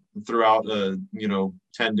do throughout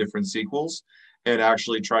 10 different sequels, and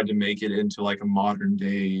actually tried to make it into like a modern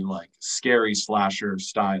day like scary slasher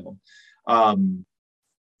style.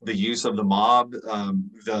 The use of the mob,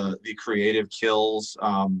 the creative kills,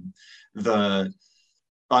 the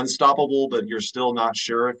unstoppable, but you're still not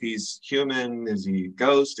sure if he's human. Is he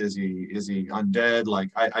ghost? Is he undead? Like,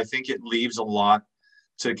 I think it leaves a lot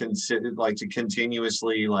to consider, like to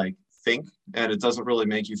continuously like think, and it doesn't really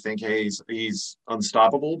make you think, hey, he's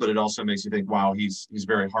unstoppable, but it also makes you think, wow, he's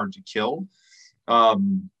very hard to kill.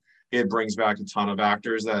 It brings back a ton of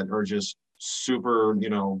actors that are just super,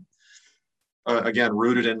 again,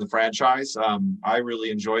 rooted in the franchise. I really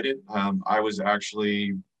enjoyed it. I was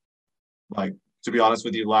actually, like, to be honest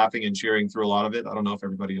with you, laughing and cheering through a lot of it. I don't know if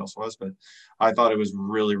everybody else was, but I thought it was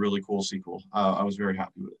really, really cool sequel. I was very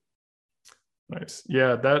happy with it. Nice.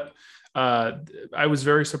 Yeah, that I was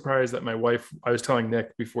very surprised that my wife, I was telling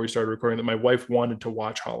Nick before we started recording that my wife wanted to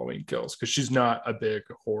watch Halloween Kills because she's not a big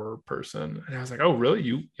horror person. And I was like, oh, really?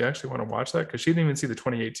 You actually want to watch that? Because she didn't even see the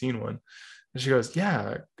 2018 one. And she goes,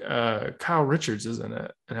 yeah, Kyle Richards is in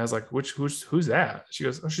it. And I was like, who's that? She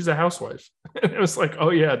goes, oh, she's a housewife. And it was like, oh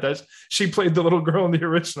yeah, she played the little girl in the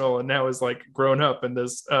original and now is like grown up in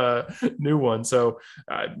this new one. So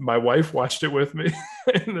my wife watched it with me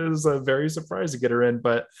and it was very surprised to get her in.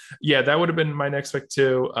 But yeah, that would have been my next pick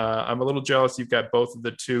too. I'm a little jealous you've got both of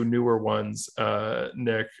the 2 newer ones,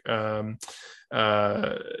 Nick.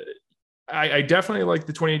 I definitely like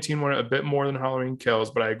the 2018 one a bit more than Halloween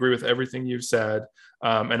Kills, but I agree with everything you've said.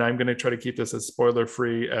 And I'm going to try to keep this as spoiler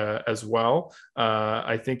free as well.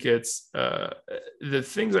 I think it's the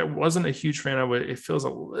things I wasn't a huge fan of. It feels a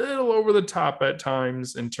little over the top at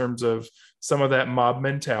times in terms of some of that mob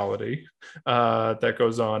mentality that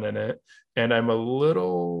goes on in it. And I'm going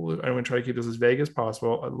to try to keep this as vague as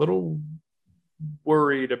possible, a little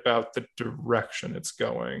worried about the direction it's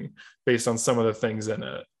going based on some of the things in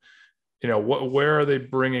it. Where are they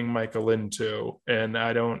bringing Michael into? And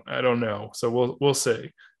I don't know. So we'll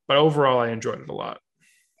see. But overall, I enjoyed it a lot.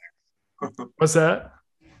 What's that?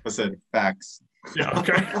 I said facts. Yeah.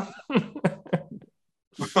 Okay.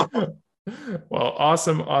 Well,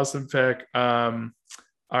 awesome pick. All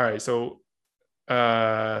right, so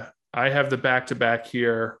I have the back-to-back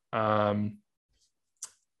here. I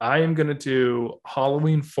am going to do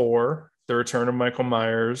Halloween 4, The Return of Michael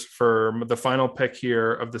Myers, for the final pick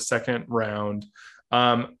here of the second round.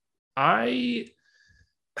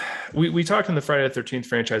 We talked in the Friday the 13th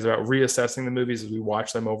franchise about reassessing the movies as we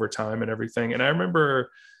watch them over time and everything. And I remember,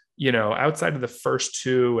 outside of the first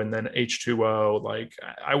two and then H2O, like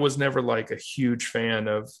I was never like a huge fan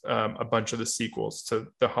of a bunch of the sequels to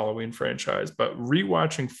the Halloween franchise, but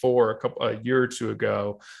rewatching 4 a year or two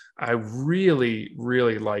ago, I really,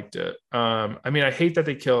 really liked it. I mean, I hate that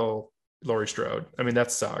they kill Laurie Strode. I mean,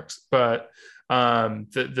 that sucks, but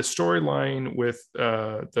the storyline with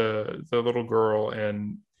the little girl,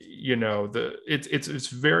 and it's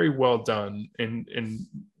very well done, and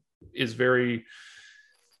is very,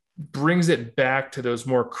 brings it back to those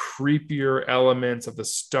more creepier elements of the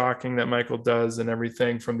stalking that Michael does and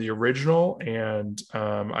everything from the original. And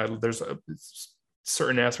there's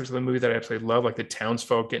certain aspects of the movie that I absolutely love, like the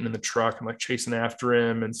townsfolk getting in the truck and like chasing after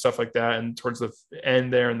him and stuff like that. And towards the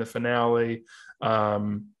end there in the finale,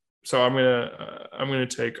 so I'm gonna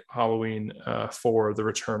take Halloween 4, The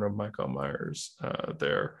Return of Michael Myers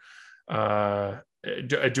there.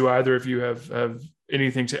 Do either of you have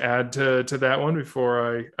anything to add to that one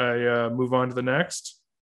before I move on to the next?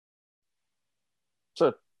 It's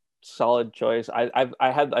a solid choice. I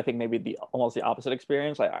had, I think, maybe almost the opposite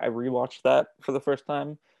experience. I rewatched that for the first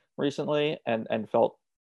time recently and felt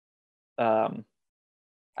I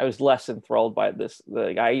was less enthralled by this.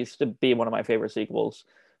 I used to be one of my favorite sequels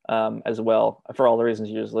as well, for all the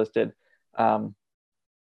reasons you just listed. And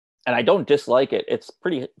I don't dislike it. It's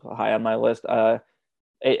pretty high on my list. I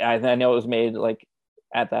know it was made like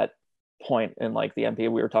at that point in like the MP.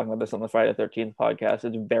 We were talking about this on the Friday the 13th podcast.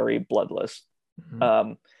 It's very bloodless,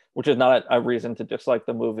 which is not a reason to dislike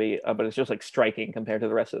the movie, but it's just like striking compared to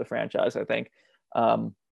the rest of the franchise, I think. I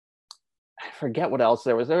forget what else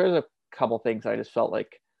there was. There was a couple things I just felt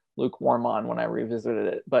like lukewarm on when I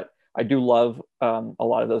revisited it, but I do love a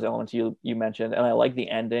lot of those elements you mentioned, and I like the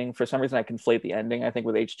ending. For some reason, I conflate the ending, I think,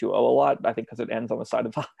 with H2O a lot. I think because it ends on the side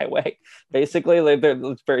of the highway, basically.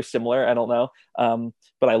 It's very similar. I don't know,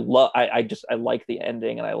 but I like the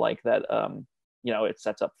ending, and I like that it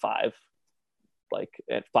sets up 5. Like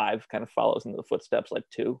at 5 kind of follows in the footsteps, like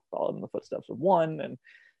 2 followed in the footsteps of 1,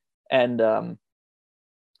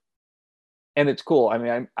 and it's cool. I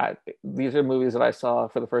mean, these are movies that I saw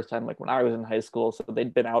for the first time like when I was in high school, so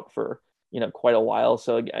they'd been out for quite a while.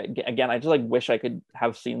 So again, I just like wish I could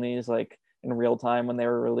have seen these like in real time when they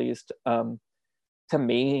were released. To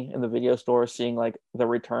me, in the video store, seeing like The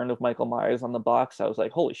Return of Michael Myers on the box, I was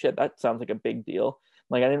like, holy shit, that sounds like a big deal.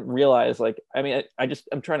 Like I didn't realize, like, I mean,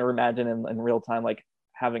 I'm trying to imagine in real time like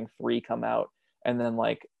having 3 come out, and then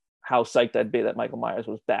like how psyched I'd be that Michael Myers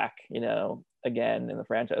was back, again in the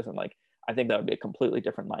franchise. And like I think that would be a completely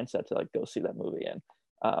different mindset to like go see that movie in.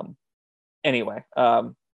 Anyway.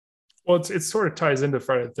 Well, it sort of ties into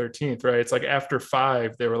Friday the 13th, right? It's like after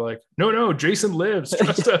 5, they were like, no, Jason lives.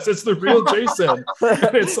 Trust us. It's the real Jason.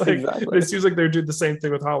 And it's like, exactly. It seems like they do the same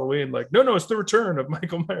thing with Halloween. Like, no, it's the return of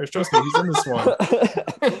Michael Myers. Trust me, he's in this one.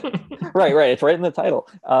 Right. It's right in the title.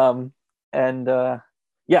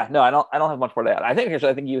 Yeah, no, I don't have much more to add. I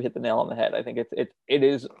think you hit the nail on the head. I think it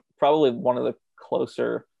is probably one of the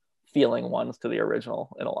closer feeling ones to the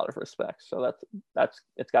original in a lot of respects. So that's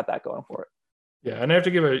it's got that going for it. Yeah, and I have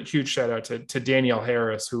to give a huge shout out to Danielle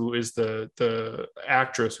Harris, who is the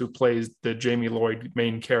actress who plays the Jamie Lloyd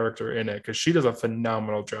main character in it, because she does a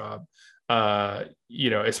phenomenal job.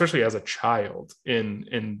 Especially as a child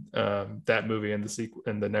in that movie and the sequel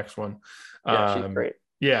and the next one. Yeah, she's great.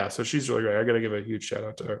 Yeah, so she's really great. I got to give a huge shout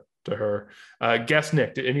out to her. Guest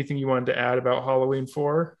Nick, anything you wanted to add about Halloween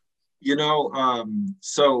 4?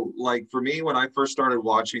 So like for me, when I first started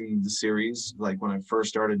watching the series, like when I first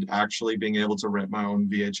started actually being able to rent my own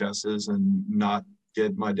VHSs and not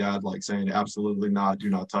get my dad like saying, absolutely not, do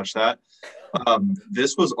not touch that.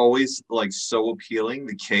 This was always like so appealing,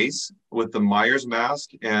 the case with the Myers mask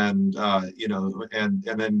and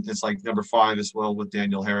then it's like number 5 as well with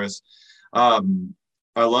Danielle Harris.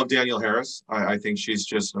 I love Danielle Harris. I think she's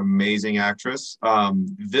just an amazing actress.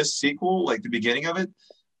 This sequel, like the beginning of it,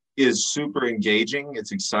 is super engaging.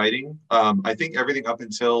 It's exciting. I think everything up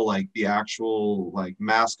until like the actual like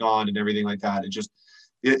mask on and everything like that,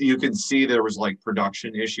 you can see there was like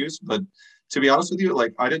production issues. But to be honest with you,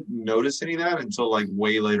 like I didn't notice any of that until like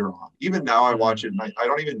way later on. Even now I watch it and I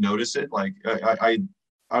don't even notice it. Like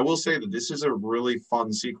I will say that this is a really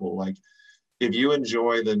fun sequel. Like, if you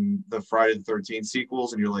enjoy the Friday the 13th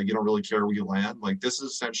sequels and you're like, you don't really care where you land, like this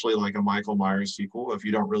is essentially like a Michael Myers sequel if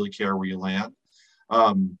you don't really care where you land.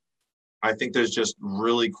 I think there's just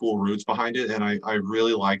really cool roots behind it, and I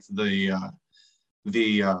really liked the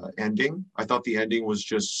ending. I thought the ending was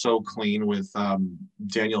just so clean with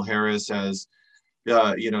Danielle Harris as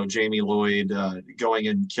Jamie Lloyd going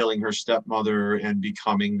and killing her stepmother and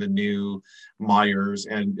becoming the new Myers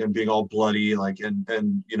and being all bloody, like,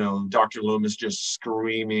 and Dr. Loomis just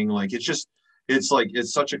screaming, like it's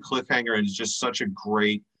such a cliffhanger, and it's just such a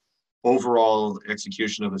great overall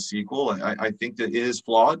execution of a sequel. I think that it is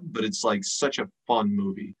flawed, but it's like such a fun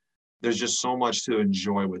movie. There's just so much to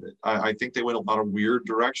enjoy with it. I think they went a lot of weird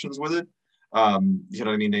directions with it.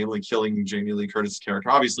 Namely killing Jamie Lee Curtis'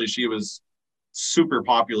 character. Obviously, she was super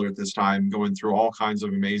popular at this time, going through all kinds of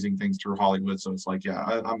amazing things through Hollywood. So it's like,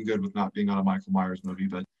 yeah, I'm good with not being on a Michael Myers movie,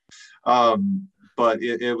 but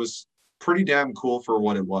it was pretty damn cool for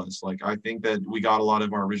what it was. Like, I think that we got a lot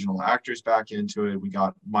of our original actors back into it. We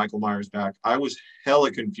got Michael Myers back. I was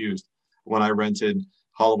hella confused when I rented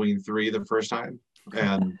Halloween 3 the first time.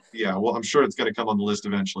 And yeah, well, I'm sure it's going to come on the list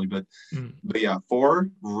eventually, but yeah,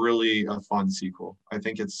 4, really a fun sequel. I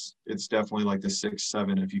think it's definitely like the 6,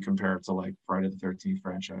 7 if you compare it to like Friday the 13th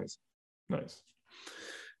franchise. Nice.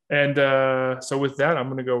 And so with that, I'm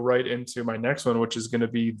going to go right into my next one, which is going to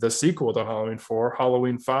be the sequel to Halloween 4,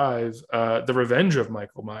 Halloween 5, The Revenge of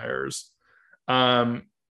Michael Myers. I'll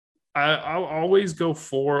always go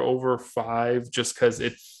 4 over 5 just because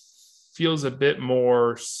it feels a bit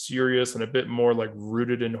more serious and a bit more like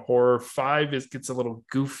rooted in horror. 5 gets a little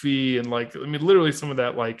goofy, and like, I mean, literally some of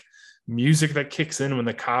that like music that kicks in when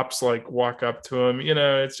the cops like walk up to him,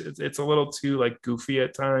 it's a little too like goofy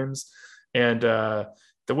at times. And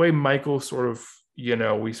the way Michael sort of,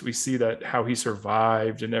 we see that how he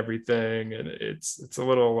survived and everything, and it's a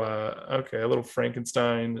little a little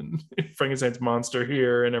Frankenstein and Frankenstein's monster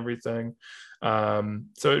here and everything.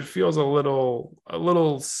 So it feels a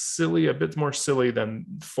little silly, a bit more silly than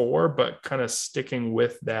 4, but kind of sticking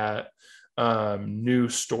with that new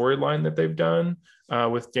storyline that they've done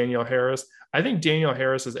with Danielle Harris. I think Danielle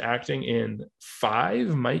Harris's acting in 5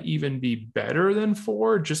 might even be better than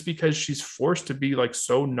 4, just because she's forced to be like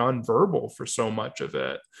so nonverbal for so much of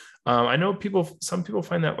it. I know some people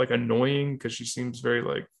find that like annoying because she seems very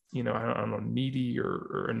like, I don't know, needy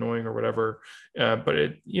or annoying or whatever. But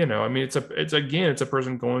it's a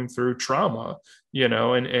person going through trauma,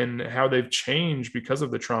 and how they've changed because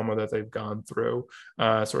of the trauma that they've gone through.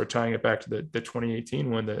 Sort of tying it back to the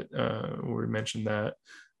 2018 one that we mentioned that.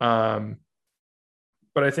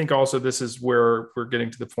 But I think also this is where we're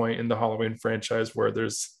getting to the point in the Halloween franchise where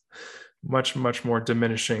there's much, much more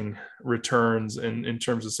diminishing returns in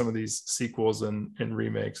terms of some of these sequels and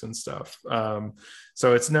remakes and stuff.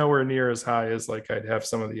 So it's nowhere near as high as like I'd have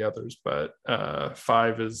some of the others, but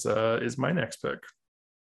 5 is my next pick.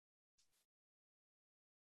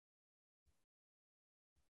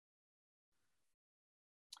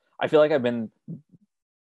 I feel like I've been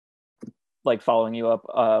like following you up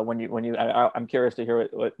I'm curious to hear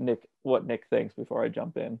what Nick thinks before I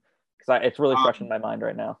jump in, because it's really fresh in my mind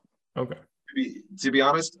right now. Okay. To be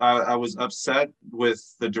honest, I was upset with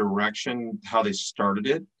the direction, how they started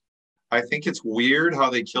it. I think it's weird how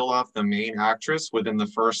they kill off the main actress within the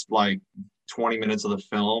first like 20 minutes of the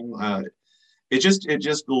film. It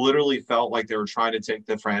just literally felt like they were trying to take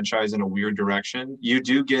the franchise in a weird direction. You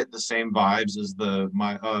do get the same vibes as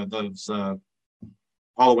those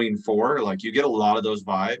Halloween 4. Like, you get a lot of those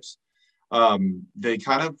vibes. They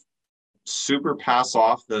kind of super pass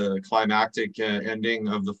off the climactic ending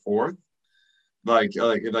of the 4th. I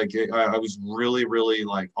was really, really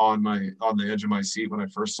like on the edge of my seat when I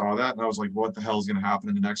first saw that, and I was like, what the hell is going to happen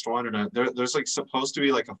in the next one? And there's like supposed to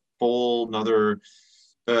be like a full another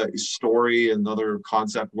story, another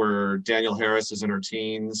concept where Danielle Harris is in her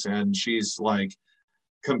teens and she's like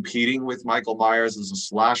competing with Michael Myers as a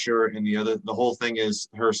slasher, and the whole thing is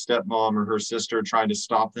her stepmom or her sister trying to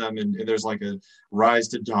stop them, and there's like a rise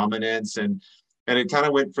to dominance, and it kind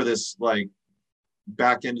of went for this like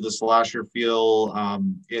back into the slasher feel.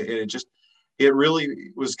 It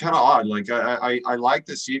really was kind of odd. Like, I like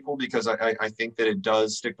the sequel because I think that it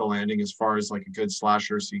does stick the landing as far as like a good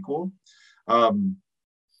slasher sequel.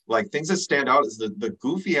 Like, things that stand out is the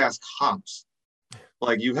goofy ass cops.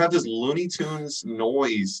 Like, you have this Looney Tunes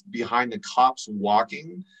noise behind the cops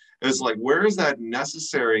walking. It's like, where is that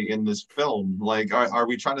necessary in this film? Like, are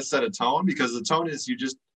we trying to set a tone? Because the tone is you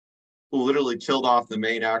just literally killed off the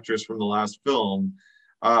main actress from the last film.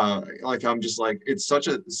 Like, I'm just like, it's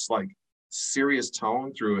like serious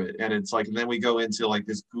tone through it, and it's like, and then we go into like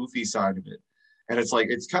this goofy side of it, and it's like,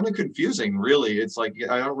 it's kind of confusing, really. It's like,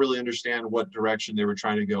 I don't really understand what direction they were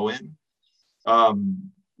trying to go in.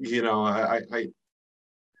 You know,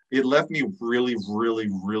 it left me really, really,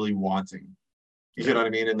 really wanting. You know what I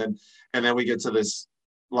mean? And then we get to this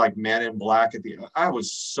like Man in Black at the end. I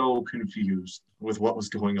was so confused with what was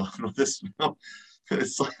going on with this film.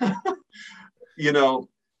 It's like, you know,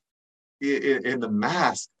 in The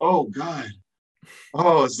Mask. Oh God.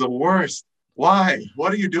 Oh, it's the worst. Why?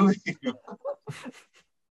 What are you doing?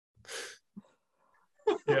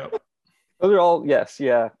 Yeah. Those are all, yes,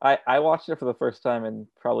 yeah. I watched it for the first time in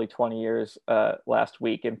probably 20 years last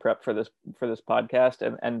week in prep for this podcast,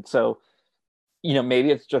 and so, you know, maybe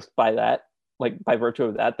it's just by that, like by virtue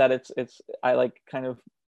of that it's I like kind of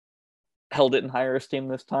held it in higher esteem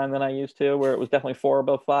this time than I used to, where it was definitely 4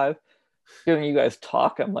 above 5. Hearing you guys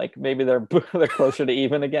talk, I'm like, maybe they're closer to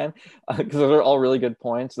even again, because those are all really good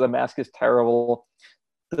points. The Mask is terrible.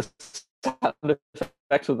 The sound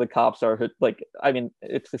effects with the cops are like, I mean,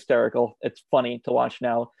 it's hysterical. It's funny to watch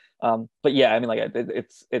now. But yeah, I mean, like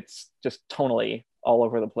it's just tonally all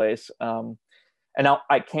over the place. And now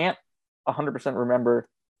I can't 100% remember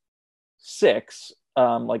 6,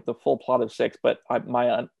 like the full plot of 6, but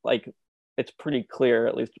like it's pretty clear.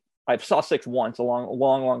 At least I saw 6 once a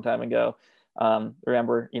long time ago.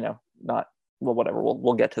 Remember, you know, not, well, whatever.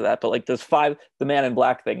 We'll get to that. But like, there's 5. The Man in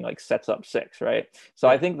Black thing like sets up 6, right? So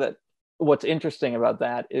I think that what's interesting about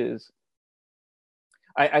that is,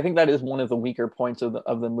 I think that is one of the weaker points of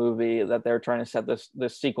the movie, that they're trying to set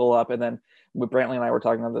this sequel up, and then Brantley and I were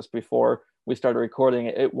talking about this before we started recording.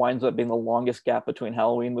 It winds up being the longest gap between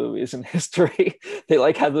Halloween movies in history. They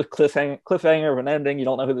like have this cliffhanger of an ending. You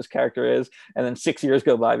don't know who this character is, and then 6 years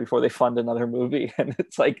go by before they fund another movie, and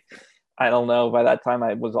it's like, I don't know. By that time,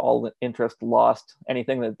 I was all interest lost.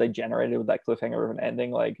 Anything that they generated with that cliffhanger of an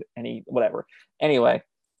ending, like whatever. Anyway,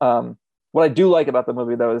 what I do like about the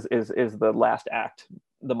movie, though, is the last act,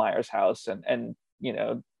 the Myers house, and you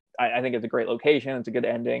know, I think it's a great location. It's a good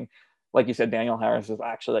ending. Like you said, Danielle Harris is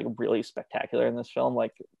actually like really spectacular in this film,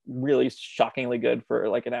 like really shockingly good for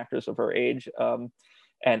like an actress of her age,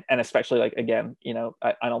 and especially like, again, you know,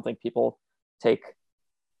 I don't think people take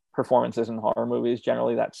performances in horror movies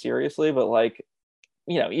generally that seriously, but like,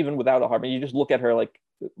 you know, even without a horror movie, you just look at her, like,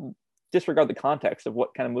 disregard the context of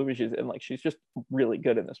what kind of movie she's in, like she's just really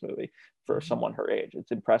good in this movie for someone her age.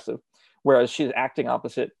 It's impressive. Whereas she's acting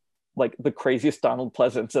opposite like the craziest Donald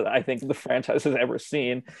Pleasance that I think the franchise has ever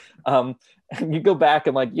seen. And you go back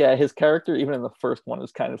and like, yeah, his character, even in the first one,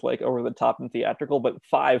 is kind of like over the top and theatrical, but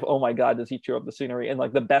 5, oh my God, does he chew up the scenery in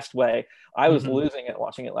like the best way. I was losing it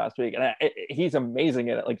watching it last week, and he's amazing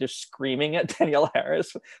at it, like just screaming at Danielle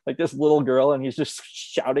Harris, like this little girl, and he's just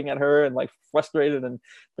shouting at her and like frustrated, and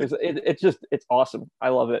it's awesome. I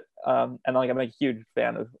love it. And like, I'm a huge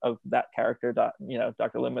fan of that character, you know,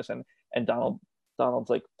 Dr. Loomis, and Donald's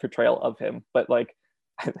like portrayal of him. But like,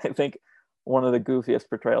 I think one of the goofiest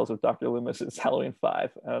portrayals of Dr. Loomis is Halloween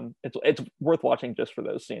 5. It's worth watching just for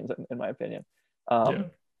those scenes, in my opinion. Yeah.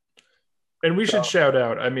 And we should shout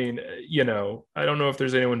out, I mean, you know, I don't know if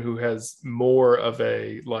there's anyone who has more of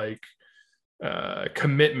a like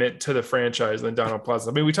commitment to the franchise than Donald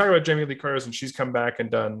Pleasance. I mean, we talk about Jamie Lee Curtis, and she's come back and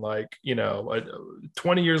done like, you know,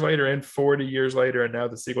 20 years later and 40 years later, and now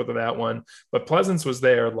the sequel to that one. But Pleasance was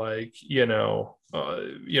there, like,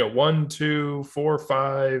 1, 2, 4,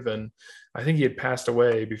 5, and I think he had passed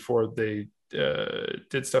away before they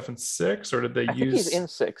did stuff in 6, or did they I think he's in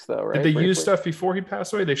 6 though, right? Did they use stuff before he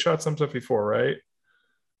passed away? They shot some stuff before, right?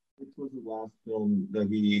 This was the last film that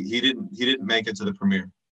he didn't make it to the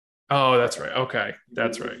premiere. Oh, that's right. Okay,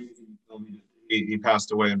 that's right. He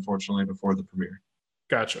passed away, unfortunately, before the premiere.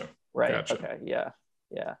 Gotcha. Right. Gotcha. Okay. Yeah.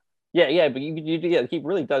 But he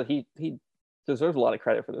really does. He deserves a lot of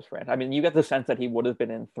credit for this franchise. I mean, you get the sense that he would have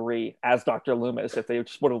been in 3 as Dr. Loomis if they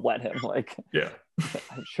just would have let him. Like, yeah,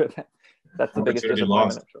 I'm sure that's the biggest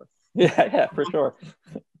disappointment. I'm sure. Yeah, for sure.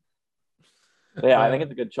 Yeah, I think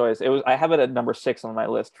it's a good choice. I have it at number 6 on my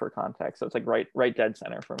list for context, so it's like right dead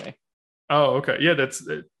center for me. Oh, okay. Yeah, that's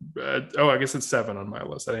I guess it's 7 on my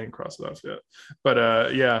list. I didn't cross it off yet,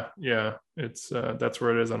 but yeah, it's that's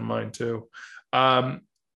where it is on mine too.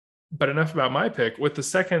 But enough about my pick. With the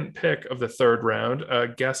second pick of the 3rd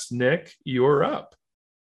round, guest Nick, you're up.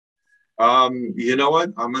 You know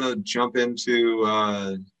what? I'm gonna jump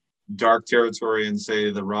into dark territory and say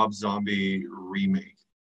the Rob Zombie remake.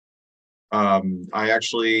 I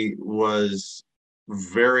actually was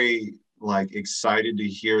very excited to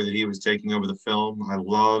hear that he was taking over the film. I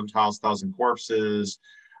loved House 1000 Corpses.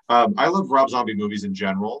 I love Rob Zombie movies in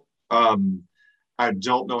general. I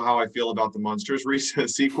don't know how I feel about the Monsters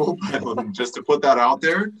sequel, but just to put that out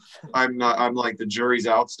there, I'm like the jury's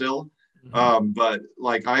out still. But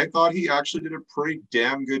like I thought he actually did a pretty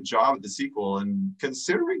damn good job at the sequel. And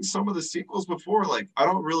considering some of the sequels before, like I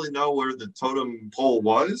don't really know where the totem pole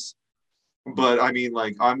was, but I mean,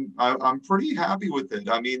 like I'm pretty happy with it.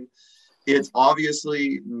 I mean, it's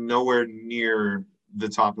obviously nowhere near the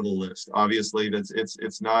top of the list. Obviously,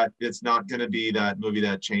 it's not going to be that movie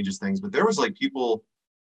that changes things. But there was like people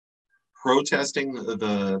protesting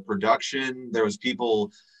the production. There was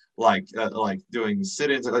people like doing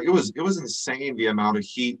sit-ins. Like it was insane the amount of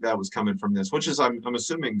heat that was coming from this, which is I'm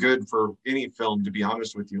assuming good for any film, to be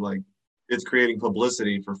honest with you. Like it's creating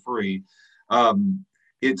publicity for free.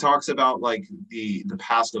 It talks about like the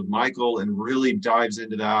past of Michael and really dives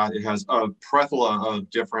into that. It has a plethora of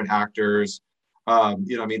different actors.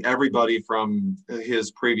 You know, I mean, everybody from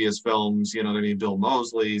his previous films, you know what I mean? Bill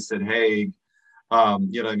Moseley, Sid Haig,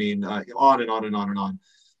 you know what I mean? On and on and on and on.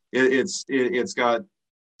 It's got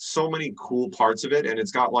so many cool parts of it, and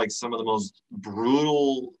it's got like some of the most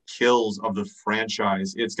brutal kills of the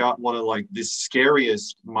franchise. It's got one of like the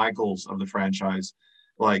scariest Michaels of the franchise.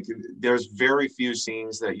 Like there's very few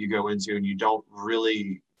scenes that you go into and you don't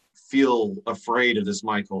really feel afraid of this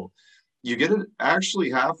Michael. You get an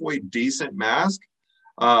actually halfway decent mask.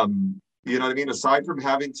 You know what I mean? Aside from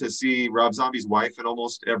having to see Rob Zombie's wife in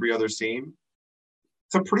almost every other scene,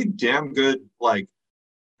 it's a pretty damn good, like,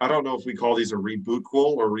 I don't know if we call these a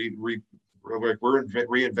reboot-quel or we're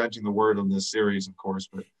reinventing the word on this series, of course,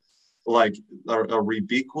 but like a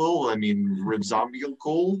rebequel. I mean, Rib Zombie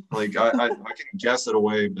cool. Like I can guess it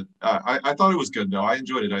away, but I thought it was good though. I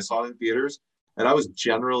enjoyed it. I saw it in theaters, and I was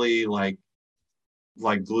generally like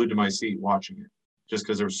glued to my seat watching it, just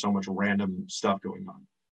because there's so much random stuff going on.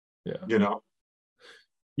 Yeah, you know.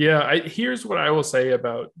 Yeah, here's what I will say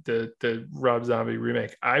about the Rob Zombie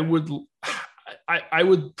remake. I would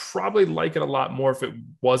probably like it a lot more if it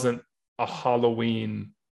wasn't a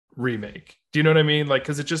Halloween remake. Do you know what I mean? Like,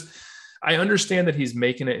 because it just, I understand that he's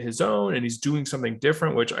making it his own and he's doing something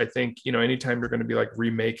different, which I think, you know, anytime you're going to be like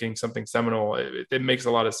remaking something seminal, it makes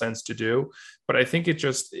a lot of sense to do. But I think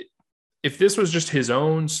if this was just his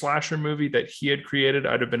own slasher movie that he had created,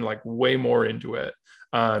 I'd have been like way more into it.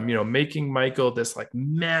 You know, making Michael this like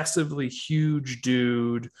massively huge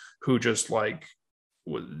dude who just like,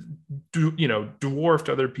 you know, dwarfed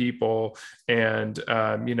other people, and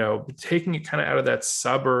you know, taking it kind of out of that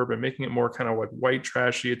suburb and making it more kind of like white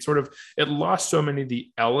trashy. It lost so many of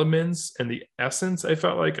the elements and the essence, I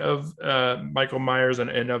felt like, of Michael Myers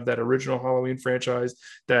and of that original Halloween franchise,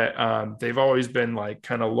 that they've always been like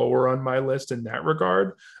kind of lower on my list in that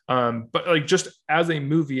regard. But like just as a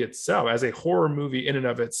movie itself, as a horror movie in and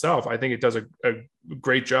of itself, I think it does a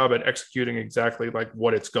great job at executing exactly like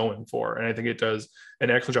what it's going for. And I think it does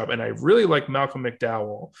an excellent job. And I really like Malcolm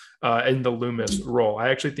McDowell in the Loomis role. I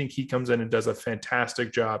actually think he comes in and does a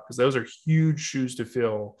fantastic job, because those are huge shoes to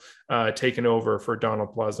fill, taking over for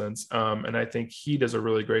Donald Pleasance. And I think he does a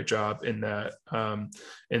really great job in that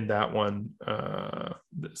one.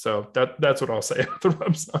 So that's what I'll say about the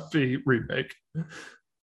Rob Zombie remake.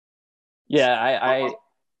 Yeah,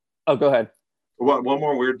 oh, go ahead. One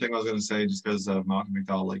more weird thing I was going to say, just because of Malcolm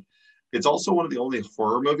McDowell, like, it's also one of the only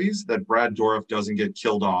horror movies that Brad Dourif doesn't get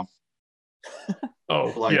killed off.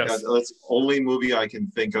 Oh, like yes. That's the only movie I can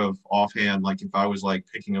think of offhand. Like if I was like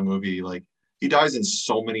picking a movie, like he dies in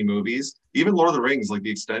so many movies. Even Lord of the Rings, like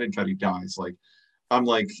the extended cut, he dies. Like I'm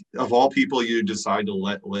like, of all people you decide to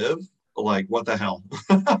let live, like what the hell?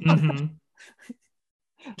 Mm-hmm.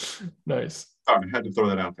 Nice. Sorry, I had to throw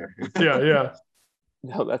that out there. Yeah.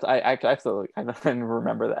 No, that's I didn't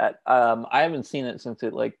remember that. I haven't seen it since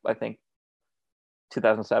it, like, I think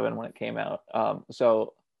 2007 when it came out. It's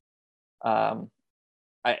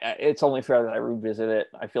only fair that I revisit it.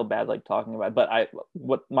 I feel bad like talking about it, but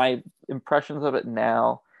what my impressions of it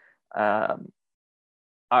now, I'm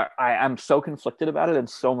so conflicted about it in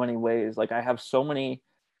so many ways. Like I have so many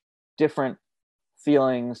different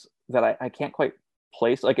feelings that I can't quite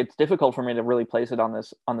place. Like it's difficult for me to really place it on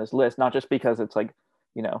this list, not just because it's like,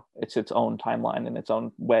 you know, it's its own timeline in its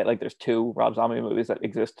own way. Like there's 2 Rob Zombie movies that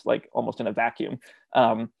exist like almost in a vacuum.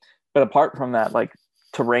 But apart from that, like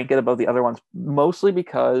to rank it above the other ones, mostly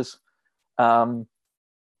because I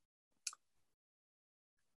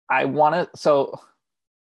want to. So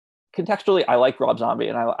contextually, I like Rob Zombie,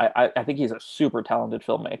 and I think he's a super talented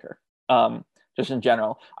filmmaker. Just in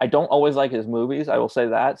general, I don't always like his movies. I will say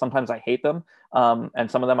that sometimes I hate them, and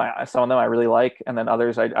some of them I really like, and then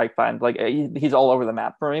others I find like he's all over the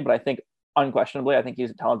map for me. But I think unquestionably, I think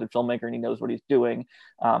he's a talented filmmaker and he knows what he's doing.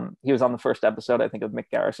 He was on the first episode, I think, of Mick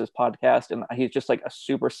Garris's podcast, and he's just like a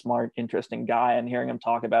super smart, interesting guy. And hearing him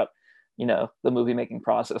talk about, you know, the movie making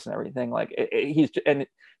process and everything, like he's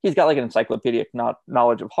got like an encyclopedic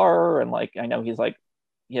knowledge of horror, and like I know he's like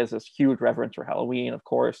he has this huge reverence for Halloween, of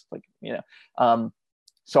course, like, you know.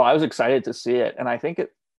 So I was excited to see it, and I think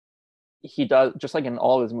he does, just like in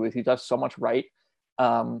all of his movies, he does so much right.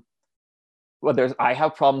 Well, I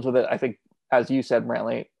have problems with it, I think, as you said,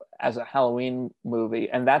 Brantley, as a Halloween movie,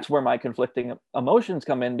 and that's where my conflicting emotions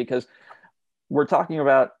come in, because we're talking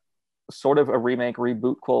about sort of a remake,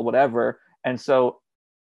 reboot, quote, whatever. And so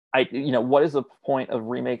you know, what is the point of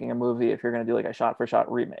remaking a movie if you're going to do like a shot for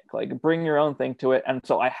shot remake? Like, bring your own thing to it. And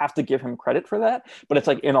so I have to give him credit for that. But it's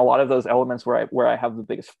like in a lot of those elements where I have the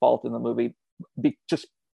biggest fault in the movie, just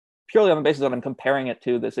purely on the basis that I'm comparing it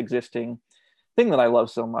to this existing thing that I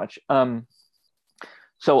love so much.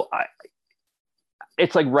 So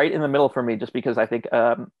it's like right in the middle for me, just because I think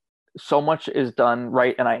so much is done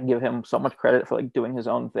right, and I give him so much credit for like doing his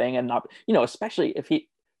own thing, and not, you know, especially if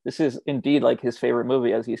this is indeed like his favorite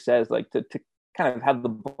movie, as he says, like to kind of have the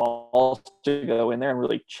balls to go in there and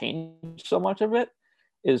really change so much of it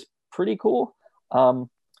is pretty cool.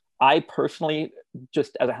 I personally,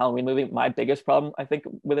 just as a Halloween movie, my biggest problem I think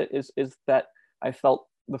with it is that I felt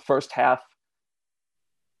the first half,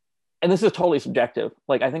 and this is totally subjective,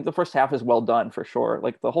 like I think the first half is well done for sure,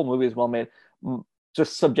 like the whole movie is well made.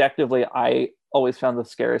 Just subjectively, I always found the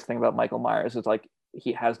scariest thing about Michael Myers is like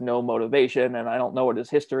he has no motivation, and I don't know what his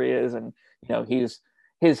history is, and you know,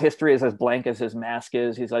 his history is as blank as his mask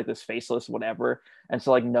is. He's like this faceless whatever, and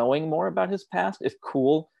so like knowing more about his past is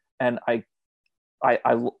cool, and I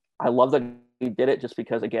love that he did it, just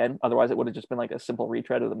because, again, otherwise it would have just been like a simple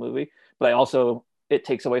retread of the movie. But I also, it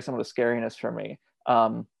takes away some of the scariness for me.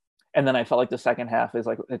 And then I felt like the second half is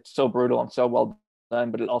like, it's so brutal and so well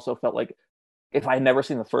done, but it also felt like if I had never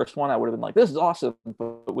seen the first one, I would have been like, this is awesome.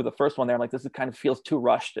 But with the first one there, I'm like, this kind of feels too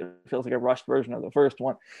rushed. It feels like a rushed version of the first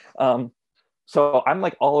one. So I'm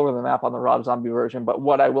like all over the map on the Rob Zombie version. But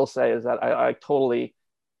what I will say is that I totally,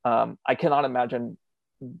 I cannot imagine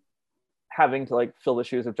having to like fill the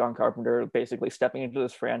shoes of John Carpenter, basically stepping into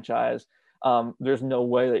this franchise. There's no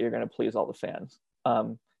way that you're going to please all the fans.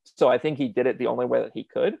 So I think he did it the only way that he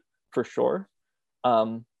could, for sure.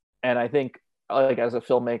 And I think, like, as a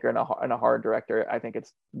filmmaker and a horror director, I think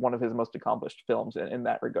it's one of his most accomplished films in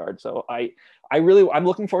that regard. So I'm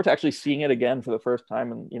looking forward to actually seeing it again for the first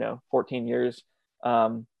time in, you know, 14 years.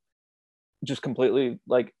 Just completely,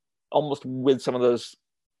 like, almost with some of those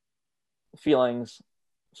feelings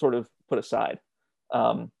sort of put aside.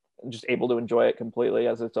 Just able to enjoy it completely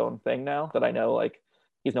as its own thing now that I know, like,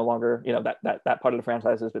 he's no longer, you know, that part of the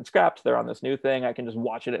franchise has been scrapped. They're on this new thing. I can just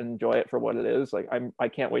watch it and enjoy it for what it is. Like, I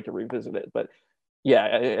can't wait to revisit it. But yeah,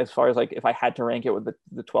 as far as like, if I had to rank it with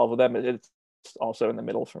the 12 of them, it's also in the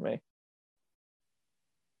middle for me.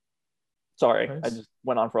 Sorry, nice. I just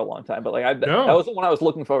went on for a long time, but like that was the one I was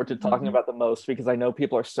looking forward to talking about the most, because I know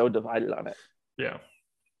people are so divided on it. Yeah.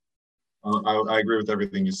 I agree with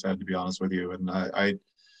everything you said, to be honest with you. And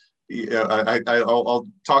I'll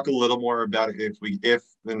talk a little more about it if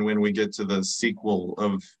and when we get to the sequel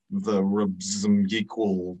of the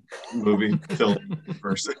Rabzimgeekul movie film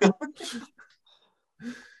first.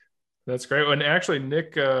 That's great. And actually,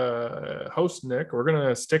 Nick, host Nick, we're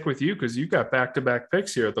gonna stick with you because you got back-to-back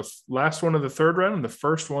picks here. The last one of the third round and the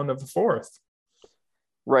first one of the fourth.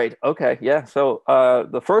 Right. Okay. Yeah. So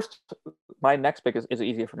my next pick is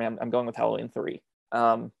easier for me. I'm going with Halloween 3.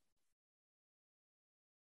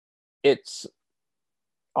 It's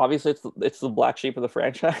obviously it's the black sheep of the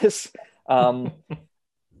franchise.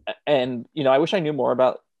 And, you know, I wish I knew more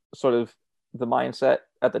about sort of the mindset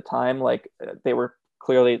at the time. Like, they were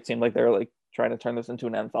clearly, it seemed like they were like trying to turn this into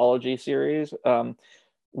an anthology series,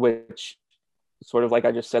 which sort of, like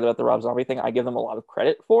I just said about the Rob Zombie thing, I give them a lot of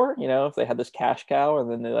credit for. You know, if they had this cash cow and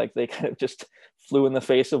then they kind of just flew in the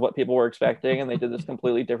face of what people were expecting, and they did this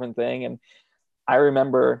completely different thing. And I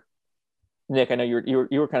remember, Nick, I know you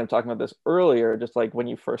were kind of talking about this earlier, just like when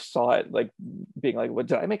you first saw it, like being like, "What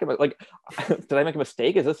did I make did I make a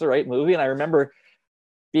mistake? Is this the right movie?" And I remember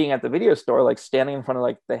being at the video store, like standing in front of,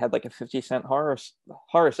 like, they had like a 50-cent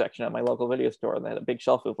horror section at my local video store, and they had a big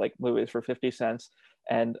shelf of like movies for 50 cents.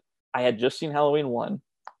 And I had just seen Halloween 1,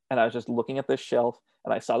 and I was just looking at this shelf,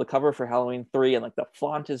 and I saw the cover for Halloween 3, and like the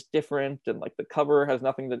font is different, and like the cover has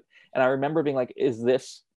nothing to. And I remember being like, "Is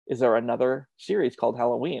there another series called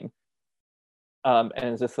Halloween? And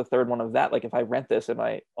is this the third one of that? Like, if I rent this, am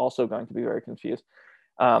I also going to be very confused?"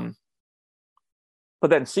 But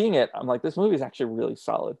then seeing it, I'm like, this movie is actually really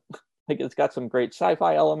solid. Like, it's got some great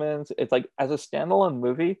sci-fi elements. It's like, as a standalone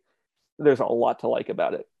movie, there's a lot to like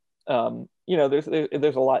about it.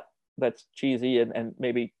 There's a lot that's cheesy and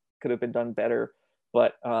maybe could have been done better,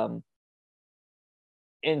 but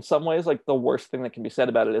in some ways, like, the worst thing that can be said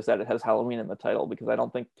about it is that it has Halloween in the title, because I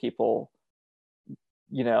don't think people,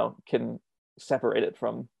 can separate it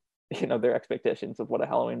from, their expectations of what a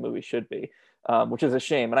Halloween movie should be, which is a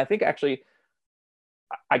shame. And I think, actually,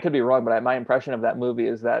 I could be wrong, but my impression of that movie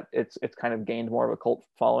is that it's kind of gained more of a cult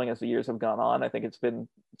following as the years have gone on. I think it's been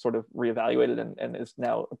sort of reevaluated and is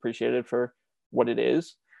now appreciated for what it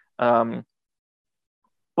is. But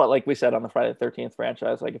like we said on the Friday the 13th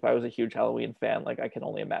franchise, like, if I was a huge Halloween fan, like, I can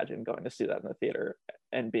only imagine going to see that in the theater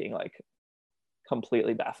and being like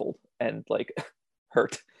completely baffled and like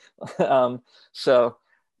hurt. So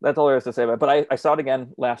that's all there is to say about it. But I saw it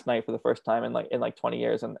again last night for the first time in like 20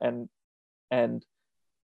 years, and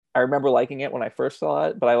I remember liking it when I first saw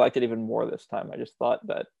it, but I liked it even more this time. I just thought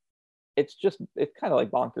that it's kind of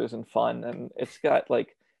like bonkers and fun, and it's got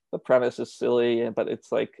like, the premise is silly, but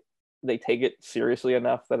it's like they take it seriously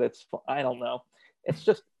enough that it's, I don't know, it's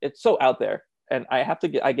so out there, and I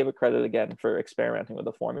give it credit again for experimenting with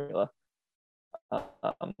the formula,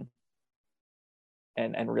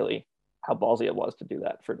 and really how ballsy it was to do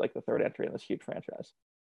that for like the third entry in this huge franchise.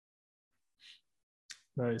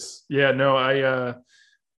 Nice. Yeah, no,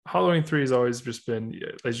 Halloween 3 has always just been,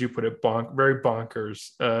 as you put it, very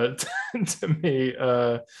bonkers to me.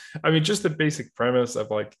 I mean, just the basic premise of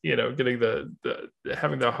like, getting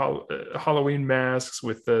having the Halloween masks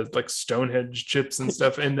with the like Stonehenge chips and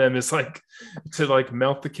stuff in them is like to like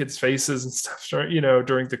melt the kids' faces and stuff,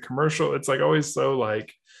 during the commercial. It's like always so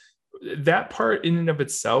like, that part in and of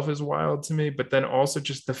itself is wild to me, but then also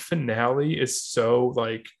just the finale is so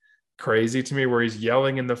like crazy to me, where he's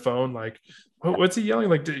yelling in the phone like, what's he yelling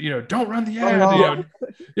like, don't run the ad,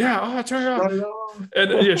 turn it off,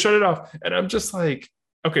 and shut it off. And I'm just like,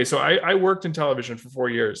 okay, so I worked in television for 4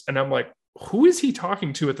 years, and I'm like, who is he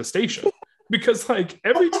talking to at the station? Because like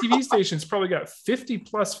every TV station's probably got 50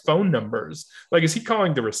 plus phone numbers. Like, is he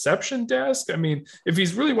calling the reception desk? I mean, if he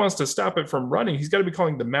really wants to stop it from running, he's got to be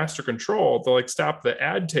calling the master control to like stop the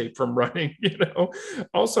ad tape from running,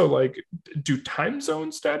 Also, like, do time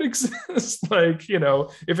zones that exist? Like,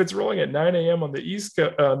 if it's rolling at 9 a.m. on the East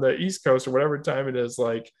Coast or whatever time it is,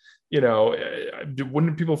 like,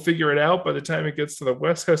 wouldn't people figure it out by the time it gets to the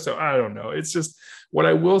West Coast? So I don't know. It's just, what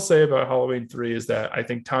I will say about Halloween 3 is that I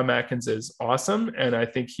think Tom Atkins is awesome, and I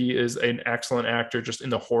think he is an excellent actor just in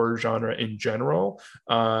the horror genre in general.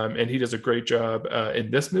 And he does a great job in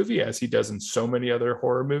this movie, as he does in so many other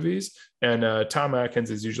horror movies. And Tom Atkins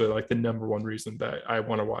is usually like the number one reason that I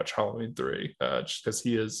want to watch Halloween 3, just because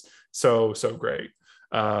he is so great.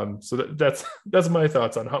 So that's my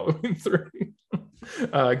thoughts on Halloween 3.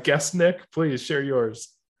 Guest Nick, please share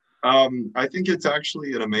yours. I think it's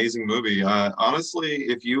actually an amazing movie. Honestly,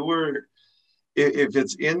 if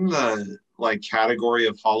it's in the like category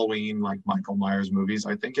of Halloween, like Michael Myers movies,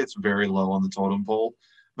 I think it's very low on the totem pole,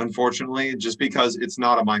 unfortunately, just because it's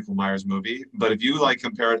not a Michael Myers movie. But if you like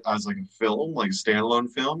compare it as like a film, like a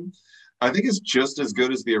standalone film, I think it's just as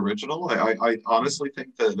good as the original. I honestly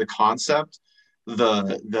think that the concept,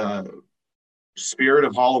 the spirit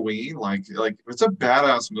of Halloween, like it's a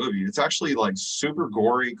badass movie. It's actually like super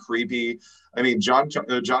gory, creepy. I mean, John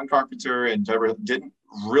Carpenter and Deborah didn't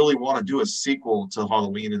really want to do a sequel to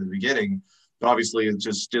Halloween in the beginning, but obviously it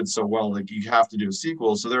just did so well, like you have to do a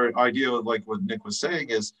sequel. So their idea, like what Nick was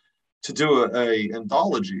saying, is to do a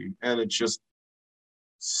anthology, and it's just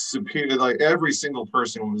superior. Like every single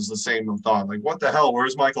person was the same thought, like, what the hell,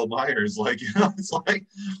 where's Michael Myers? Like, it's like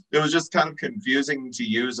it was just kind of confusing to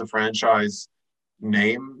use a franchise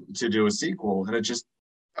name to do a sequel, and it just,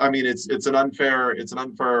 I mean, it's an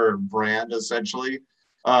unfair brand, essentially.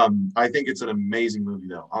 I think it's an amazing movie,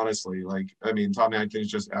 though, honestly. Like, I mean, Tom Atkins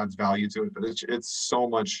just adds value to it, but it's so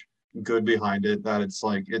much good behind it that it's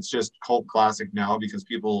like, it's just cult classic now, because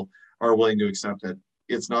people are willing to accept that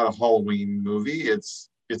it's not a Halloween movie, it's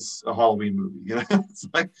a Halloween movie. It's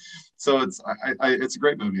like, so it's a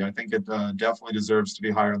great movie. I think it definitely deserves to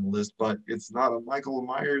be higher on the list, but it's not a Michael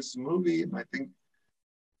Myers movie, and I think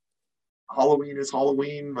Halloween is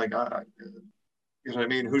Halloween. Like, you know what I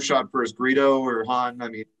mean? Who shot first, Greedo or Han? I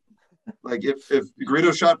mean, like, if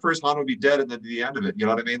Greedo shot first, Han would be dead at the end of it. You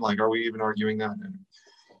know what I mean? Like, are we even arguing that?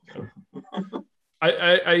 So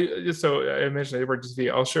I mentioned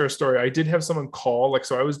emergency. I'll share a story. I did have someone call, like,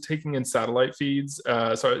 so I was taking in satellite feeds.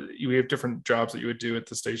 So we have different jobs that you would do at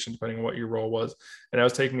the station depending on what your role was, and I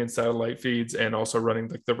was taking in satellite feeds and also running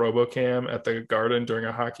like the RoboCam at the Garden during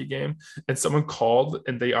a hockey game. And someone called,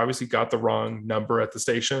 and they obviously got the wrong number at the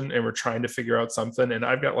station, and were trying to figure out something. And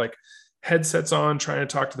I've got like headsets on trying to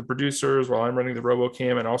talk to the producers while I'm running the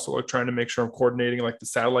RoboCam, and also like trying to make sure I'm coordinating like the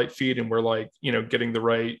satellite feed and we're like, getting the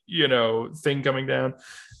right, thing coming down.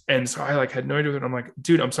 And so I like had no idea. And I'm like,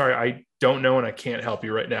 dude, I'm sorry, I don't know and I can't help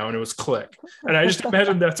you right now. And it was click. And I just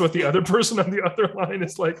imagine that's what the other person on the other line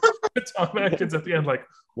is like. Tom Atkins at the end, like,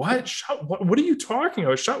 what are you talking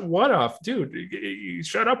about? Shut what off, dude?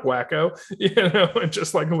 Shut up, wacko. And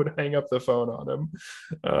just like would hang up the phone on him.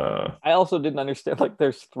 I also didn't understand, like,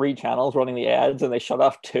 there's 3 channels running the ads and they shut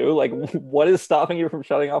off 2. Like, what is stopping you from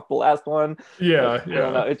shutting off the last one? Yeah, I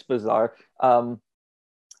don't know. It's bizarre.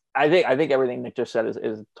 I think everything Nick just said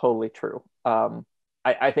is totally true.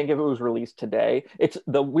 I think if it was released today, it's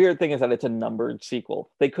the weird thing is that it's a numbered sequel.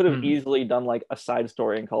 They could have easily done like a side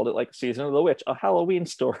story and called it like Season of the Witch, a Halloween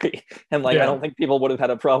story. And like, I don't think people would have had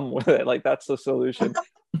a problem with it. Like, that's the solution.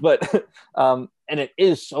 But and it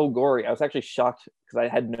is so gory. I was actually shocked because I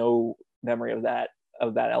had no memory of that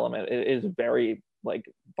element. It is very like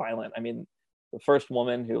violent. I mean, the first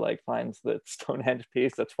woman who like finds the Stonehenge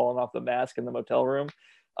piece that's fallen off the mask in the motel room,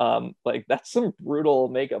 like, that's some brutal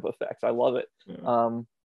makeup effects. I love it.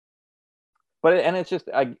 But it's just,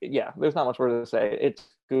 there's not much more to say. It's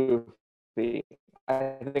goofy.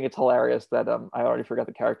 I think it's hilarious that I already forgot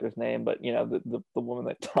the character's name, but the woman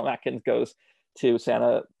that Tom Atkins goes to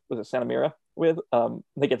Santa Mira with,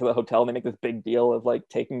 they get to the hotel and they make this big deal of like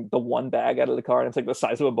taking the one bag out of the car, and it's like the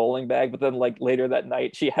size of a bowling bag. But then like later that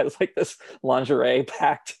night she has like this lingerie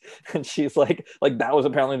packed, and she's like that was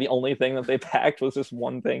apparently the only thing that they packed was this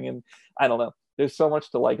one thing. And I don't know, there's so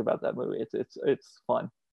much to like about that movie. It's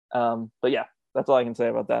fun. But yeah, that's all I can say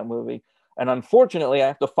about that movie. And unfortunately I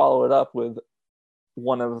have to follow it up with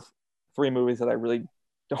one of 3 movies that I really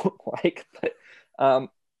don't like. But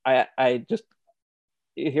I just,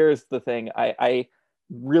 here's the thing. I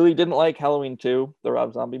really didn't like Halloween 2, the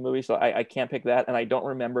Rob Zombie movie, so I can't pick that. And I don't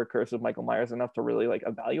remember Curse of Michael Myers enough to really like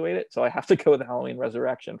evaluate it. So I have to go with Halloween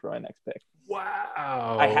Resurrection for my next pick.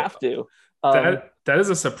 Wow. I have to. That is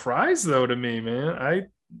a surprise though to me, man.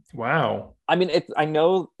 Wow. I mean, I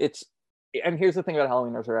know it's, and here's the thing about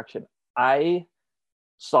Halloween Resurrection. I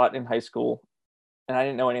saw it in high school and I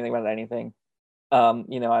didn't know anything about anything. I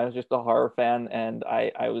was just a horror fan, and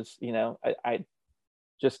I was,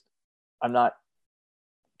 I'm not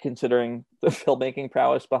considering the filmmaking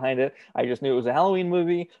prowess behind it. I just knew it was a Halloween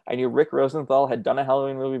movie. I knew Rick Rosenthal had done a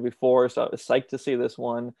Halloween movie before, so I was psyched to see this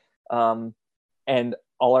one. And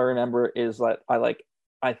all I remember is that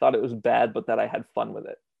I thought it was bad, but that I had fun with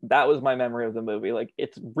it. That was my memory of the movie. Like,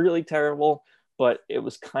 it's really terrible, but it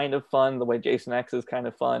was kind of fun. The way Jason X is kind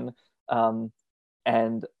of fun.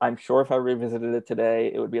 And I'm sure if I revisited it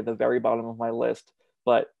today, it would be at the very bottom of my list.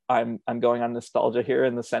 But I'm going on nostalgia here,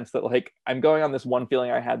 in the sense that like I'm going on this one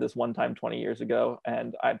feeling I had this one time 20 years ago,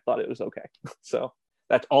 and I thought it was okay. So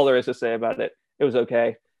that's all there is to say about it. It was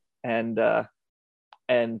okay. And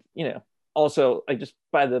also, like, just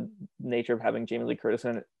by the nature of having Jamie Lee Curtis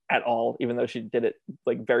in it at all, even though she did it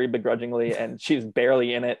like very begrudgingly, and she's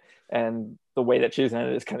barely in it, and the way that she's in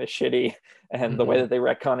it is kind of shitty, and the way that they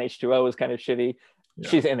retcon H2O is kind of shitty.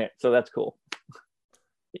 She's in it, so that's cool.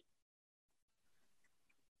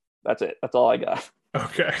 That's it. That's all I got.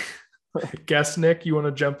 Okay. Guess, Nick, you want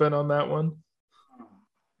to jump in on that one?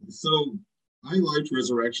 So I liked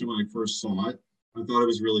Resurrection when I first saw it. I thought it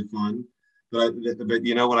was really fun. But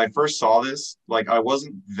when I first saw this, like, I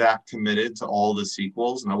wasn't that committed to all the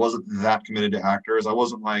sequels, and I wasn't that committed to actors. I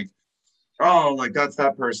wasn't like, oh, like, that's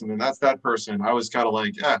that person and that's that person. I was kind of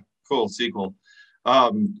like, yeah, cool, sequel.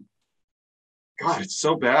 God, it's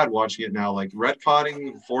so bad watching it now. Like,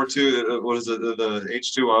 retconning 4-2, what is it, the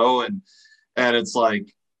H2O, and it's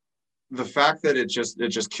like the fact that it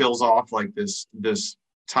just kills off like this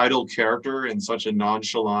title character in such a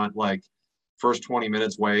nonchalant, like, first 20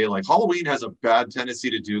 minutes way. Like, Halloween has a bad tendency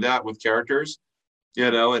to do that with characters,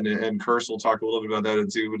 and Curse will talk a little bit about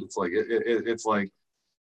that too. But it's like it's like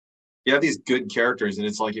you have these good characters, and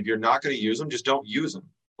it's like, if you're not going to use them, just don't use them.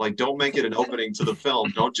 Like, don't make it an opening to the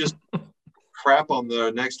film. Don't just crap on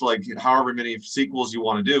the next, like, however many sequels you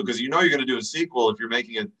want to do, because you're going to do a sequel if you're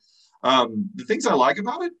making it. The things I like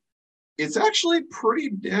about it, it's actually pretty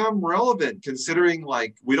damn relevant, considering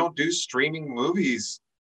like we don't do streaming movies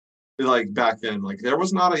like back then. Like, there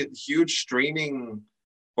was not a huge streaming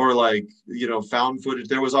or like, you know, found footage.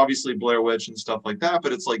 There was obviously Blair Witch and stuff like that,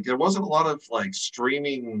 but it's like there wasn't a lot of like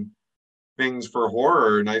streaming things for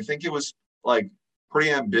horror. And I think it was like pretty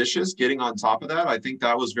ambitious getting on top of that. I think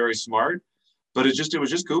that was very smart, but it was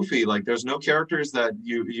just goofy. Like there's no characters that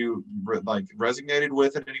you like resonated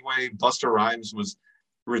with in any way. Busta Rhymes was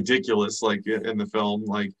ridiculous, like in the film.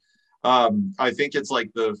 Like I think it's like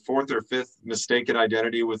the fourth or fifth mistaken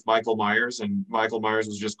identity with Michael Myers, and Michael Myers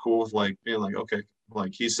was just cool with like being like, okay,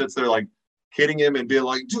 like he sits there like hitting him and being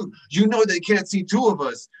like, dude, you know they can't see two of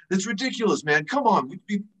us. That's ridiculous, man. Come on,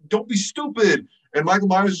 don't be stupid. And Michael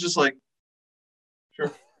Myers is just like,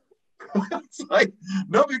 sure. It's like,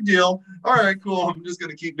 no big deal. All right, cool. I'm just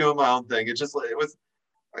gonna keep doing my own thing. It's just like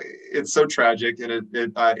it's so tragic, and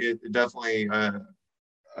it definitely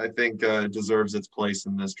I think deserves its place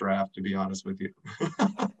in this draft, to be honest with you.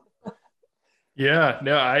 Yeah,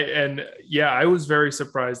 no, I was very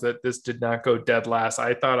surprised that this did not go dead last.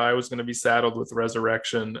 I thought I was going to be saddled with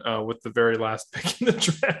Resurrection with the very last pick in the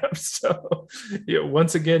draft. So, yeah,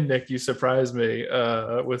 once again, Nick, you surprised me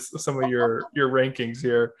with some of your rankings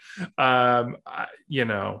here.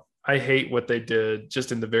 I hate what they did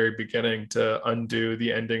just in the very beginning to undo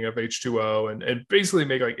the ending of H2O and basically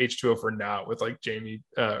make like H2O for naught with like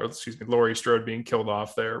Laurie Strode being killed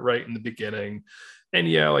off there right in the beginning. And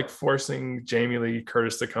yeah, like forcing Jamie Lee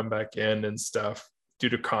Curtis to come back in and stuff due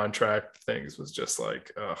to contract things was just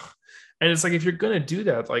like, ugh. And it's like, if you're going to do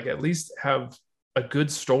that, like at least have a good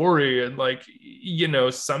story and like, you know,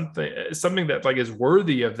 something that like is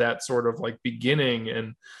worthy of that sort of like beginning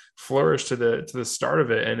and flourish to the start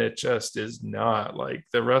of it. And it just is not. Like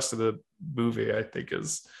the rest of the movie, I think,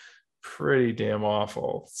 is pretty damn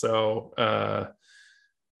awful. So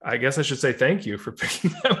I guess I should say thank you for picking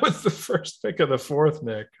that with the first pick of the fourth,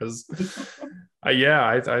 Nick, because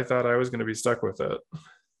I thought I was going to be stuck with it.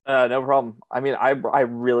 No problem. I mean, I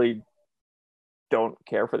really don't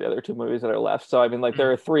care for the other two movies that are left. So I mean, like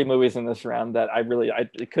there are three movies in this round that I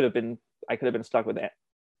could have been stuck with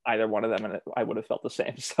either one of them, and I would have felt the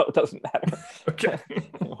same. So it doesn't matter. Okay.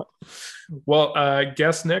 Well,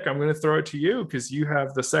 guess Nick, I'm going to throw it to you because you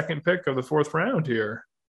have the second pick of the fourth round here.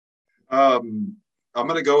 I'm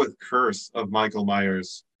going to go with Curse of Michael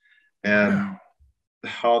Myers, and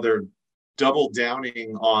how they're double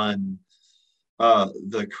downing on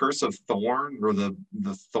the Curse of Thorn, or the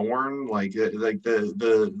Thorn, like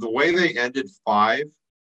the way they ended 5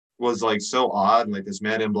 was like so odd, like this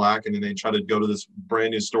man in black, and then they try to go to this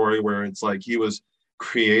brand new story where it's like he was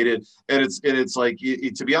created, and it's like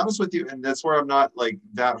to be honest with you, and that's where I'm not like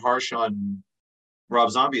that harsh on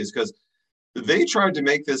Rob Zombie, is because they tried to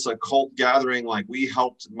make this a cult gathering, like we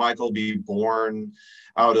helped Michael be born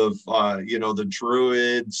out of the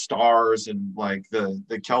Druid stars and like the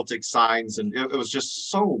Celtic signs, and it was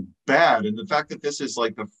just so bad. And the fact that this is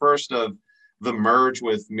like the first of the merge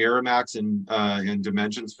with Miramax and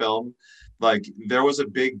Dimensions Film, like there was a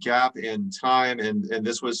big gap in time, and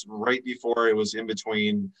this was right before, it was in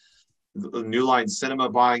between New Line Cinema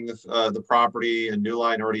buying the property, and New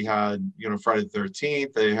Line already had Friday the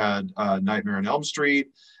 13th. They had Nightmare on Elm Street,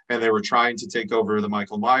 and they were trying to take over the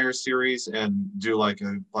Michael Myers series and do like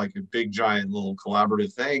a big giant little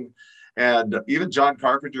collaborative thing. And even John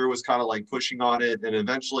Carpenter was kind of like pushing on it, and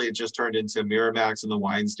eventually it just turned into Miramax and the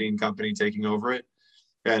Weinstein Company taking over it.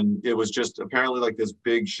 And it was just apparently like this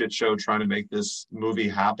big shit show trying to make this movie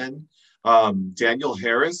happen. Danielle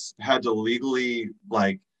Harris had to legally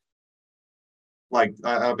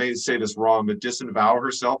I may say this wrong, but disavow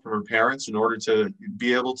herself from her parents in order to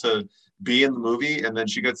be able to be in the movie. And then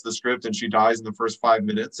she gets the script and she dies in the first 5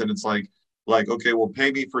 minutes. And it's like, okay, well,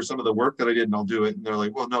 pay me for some of the work that I did and I'll do it. And they're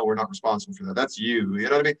like, well, no, we're not responsible for that. That's you. You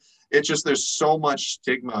know what I mean? It's just, there's so much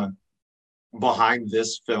stigma behind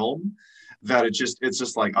this film that it's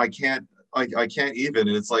just like, I can't even.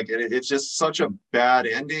 And it's like, it's just such a bad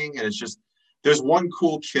ending. And it's just, there's one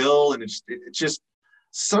cool kill, and it's just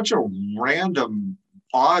such a random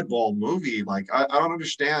oddball movie. Like I don't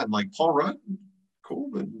understand. Like Paul Rudd, cool,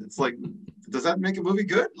 but it's like, does that make a movie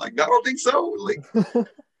good? Like I don't think so. Like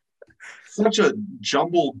such a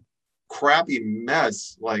jumbled, crappy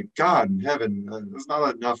mess. Like God in heaven, there's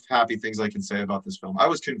not enough happy things I can say about this film. I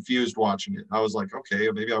was confused watching it. I was like, okay,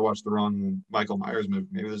 maybe I watched the wrong Michael Myers movie.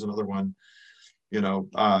 Maybe there's another one.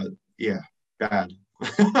 Yeah, bad.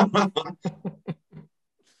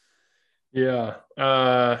 Yeah.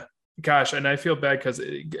 Gosh, and I feel bad because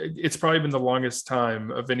it's probably been the longest time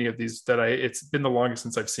of any of these it's been the longest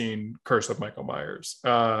since I've seen Curse of Michael Myers.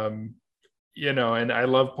 And I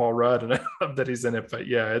love Paul Rudd and I love that he's in it, but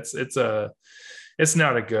yeah, it's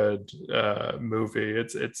not a good movie.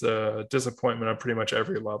 It's a disappointment on pretty much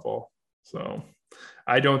every level. So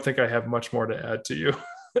I don't think I have much more to add to you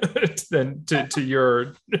than to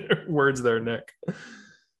your words there, Nick.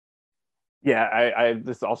 Yeah, I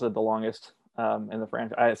this is also the longest in the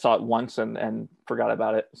franchise. I saw it once and forgot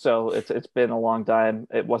about it. So it's been a long time.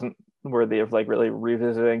 It wasn't worthy of like really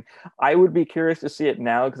revisiting. I would be curious to see it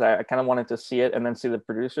now because I kind of wanted to see it and then see the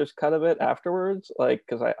producer's cut of it afterwards. Like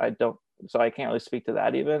because I don't, so I can't really speak to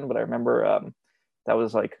that even. But I remember that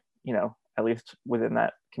was like, you know, at least within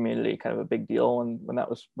that community, kind of a big deal when that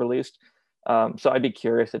was released. So I'd be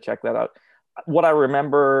curious to check that out. What I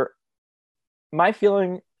remember, my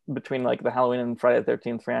feeling between like the Halloween and Friday the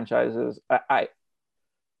 13th franchises, I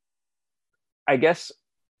guess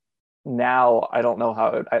now I don't know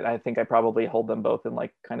how I think I probably hold them both in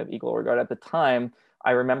like kind of equal regard. At the time,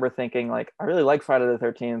 I remember thinking like I really like Friday the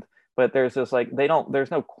 13th, but there's this like they don't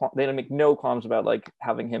make no qualms about like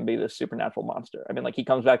having him be this supernatural monster. I mean, like he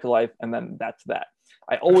comes back to life and then that's that.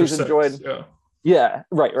 I always enjoyed. Yeah,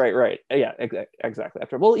 right. Yeah, exactly.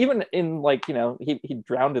 After, well, even in like, you know, he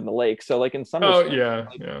drowned in the lake. So like in some respects,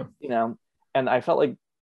 yeah. You know, and I felt like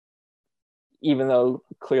even though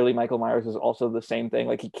clearly Michael Myers is also the same thing,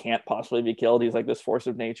 like he can't possibly be killed. He's like this force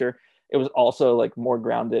of nature. It was also like more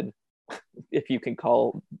grounded, if you can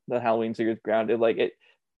call the Halloween series grounded. Like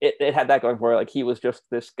it had that going for it. Like he was just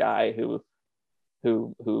this guy who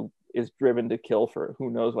is driven to kill for who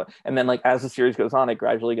knows what. And then like as the series goes on, it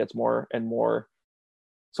gradually gets more and more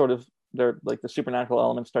sort of, they're like the supernatural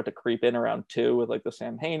elements start to creep in around 2 with like the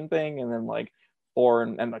Sam Hain thing, and then like 4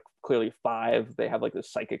 and like clearly 5 they have like this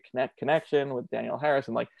psychic connection with Danielle Harris,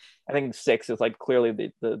 and like I think 6 is like clearly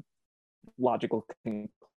the logical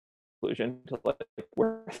conclusion to like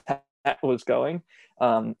where that was going.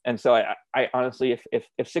 And so I honestly, if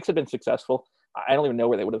 6 had been successful, I don't even know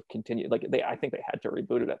where they would have continued. Like I think they had to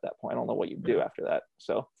reboot it at that point. I don't know what you do after that.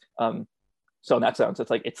 So so in that sense, it's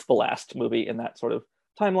like it's the last movie in that sort of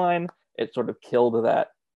timeline. It sort of killed that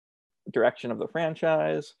direction of the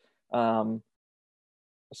franchise. So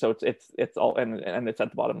it's all and it's at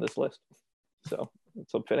the bottom of this list. So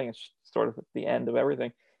it's so fitting. It's sort of the end of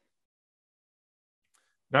everything.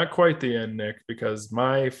 Not quite the end, Nick, because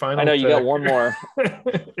my final. I know you got one more.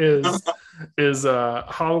 is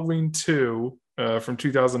Halloween 2 from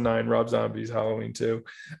 2009, Rob Zombie's Halloween 2.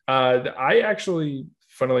 I actually,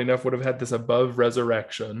 funnily enough, would have had this above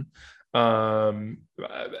Resurrection, and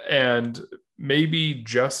maybe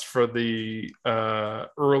just for the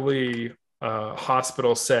early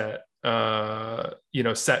hospital set,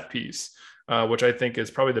 set piece. Which I think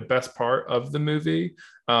is probably the best part of the movie.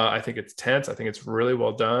 I think it's tense. I think it's really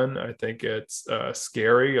well done. I think it's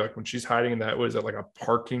scary. Like when she's hiding in that, was it like a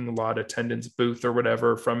parking lot attendant's booth or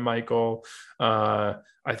whatever from Michael? I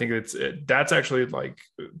think that's actually like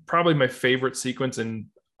probably my favorite sequence in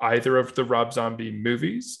either of the Rob Zombie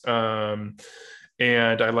movies.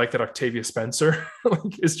 And I like that Octavia Spencer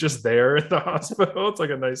is just there at the hospital. It's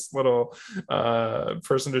like a nice little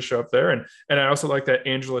person to show up there. And I also like that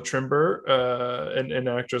Angela Trimber, an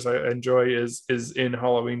actress I enjoy, is in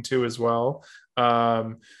Halloween 2 as well.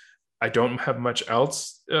 I don't have much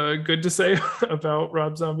else good to say about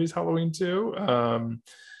Rob Zombie's Halloween 2.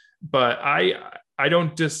 But I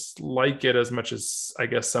don't dislike it as much as I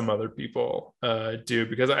guess some other people do,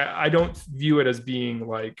 because I don't view it as being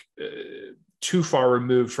like too far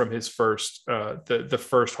removed from his first the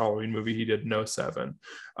first Halloween movie he did in 2007.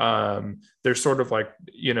 They're sort of like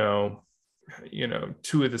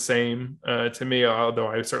two of the same to me, although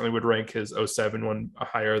I certainly would rank his 2007 one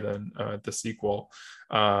higher than the sequel.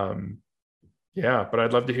 But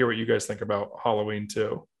I'd love to hear what you guys think about Halloween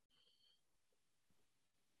 2.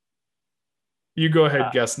 You go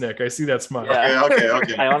ahead, guess, Nick. I see that smile. Yeah. Okay.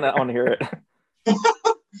 I want to hear it.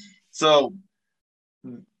 So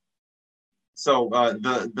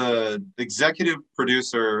the executive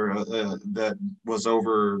producer that was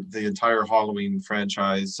over the entire Halloween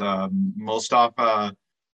franchise, Moustapha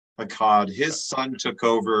Akkad, his son took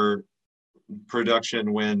over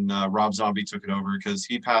production when Rob Zombie took it over, because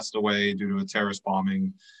he passed away due to a terrorist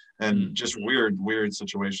bombing and just weird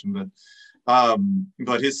situation.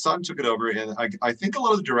 But his son took it over, and I think a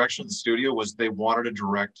lot of the direction of the studio was they wanted a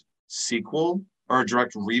direct sequel or a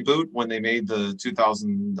direct reboot when they made the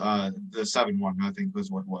 2007 one, I think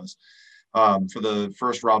was what it was, for the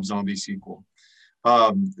first Rob Zombie sequel.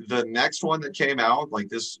 The next one that came out, like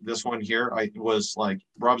this one here, was like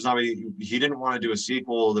Rob Zombie, he didn't want to do a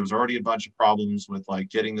sequel. There was already a bunch of problems with like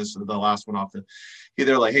getting the last one off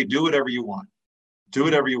they're like, hey, do whatever you want. Do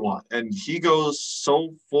whatever you want. And he goes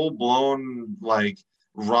so full blown like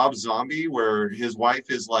Rob Zombie, where his wife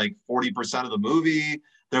is like 40% of the movie.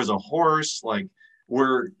 There's a horse, like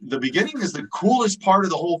where the beginning is the coolest part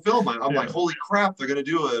of the whole film. I'm like, holy crap, they're going to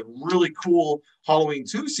do a really cool Halloween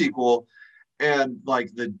 2 sequel. And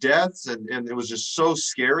like the deaths and it was just so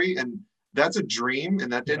scary. And that's a dream.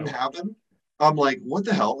 And that didn't happen. I'm like, what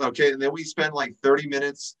the hell? Okay. And then we spent like 30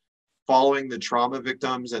 minutes following the trauma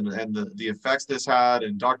victims and the effects this had.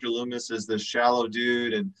 And Dr. Loomis is this shallow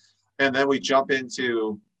dude. And then we jump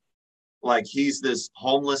into like, he's this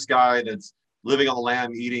homeless guy that's living on the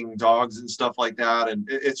lam, eating dogs and stuff like that. And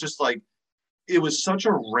it's just like, it was such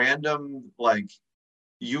a random, like,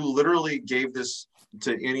 you literally gave this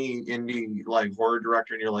to any indie like horror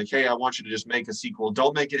director and you're like, hey, I want you to just make a sequel.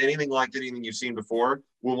 Don't make it anything like anything you've seen before.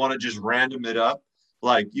 We'll want to just random it up.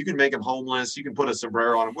 Like, you can make him homeless, you can put a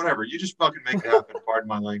sombrero on him, whatever. You just fucking make it happen. Pardon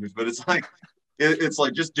my language, but it's like, it's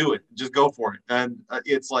like, just do it, just go for it. And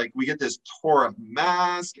it's like, we get this tore up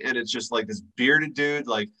mask and it's just like this bearded dude.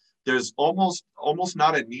 Like, there's almost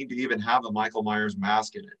not a need to even have a Michael Myers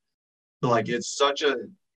mask in it. Like, it's such a,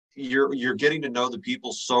 you're getting to know the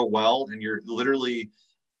people so well, and you're literally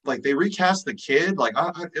like, they recast the kid. Like,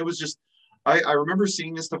 it was just, I remember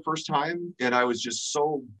seeing this the first time and I was just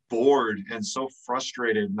so bored and so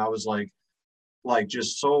frustrated. And I was like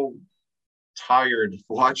just so tired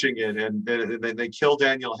watching it. And they kill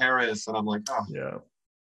Daniel Harris. And I'm like,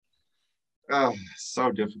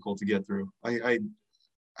 so difficult to get through. I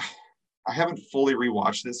haven't fully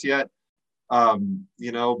rewatched this yet. But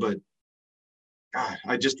God,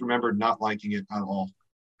 I just remembered not liking it at all.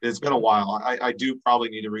 It's been a while. I do probably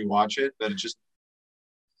need to rewatch it, but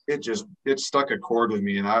it stuck a chord with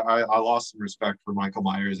me, and I lost some respect for Michael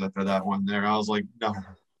Myers after that one there. I was like, no.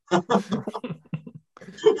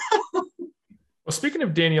 Well, speaking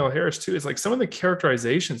of Danielle Harris too, it's like some of the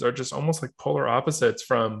characterizations are just almost like polar opposites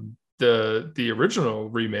from the original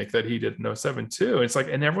remake that he did in 07 too. It's like,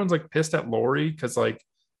 and everyone's like pissed at Laurie because like,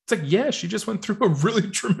 it's like, yeah, she just went through a really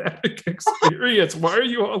traumatic experience. Why are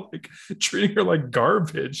you all like treating her like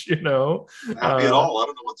garbage? You know, happy at all? I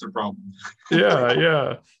don't know what's her problem.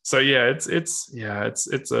 yeah. So yeah, it's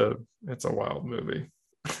a wild movie.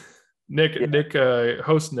 Nick,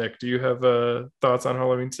 host Nick, do you have thoughts on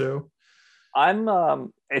Halloween 2?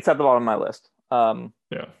 I'm it's at the bottom of my list.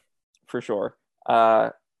 For sure.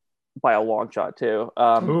 By a long shot too.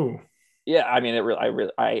 Ooh. Yeah, I mean,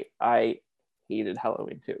 I hated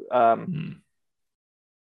Halloween 2.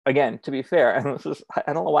 Again, to be fair, and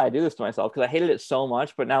I don't know why I do this to myself, because I hated it so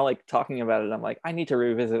much, but now like talking about it, I'm like, I need to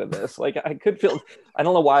revisit this. Like, I could feel, I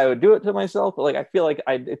don't know why I would do it to myself, but like, I feel like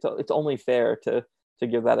it's only fair to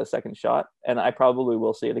give that a second shot, and I probably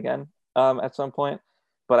will see it again at some point.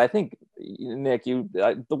 But I think, Nick,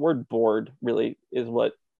 the word bored really is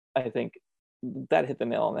what I think that hit the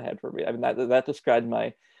nail on the head for me. I mean, that described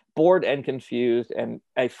my bored and confused and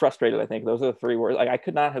frustrated. I think those are the three words. Like, I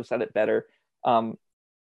could not have said it better.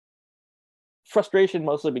 Frustration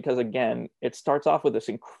mostly because, again, it starts off with this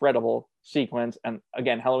incredible sequence, and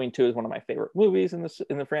again, Halloween 2 is one of my favorite movies in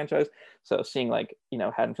the franchise. So seeing like,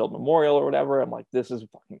 Haddonfield Memorial or whatever, I'm like, this is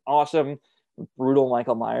fucking awesome. Brutal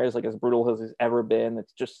Michael Myers, like as brutal as he's ever been.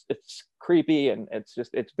 It's creepy, and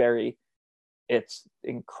it's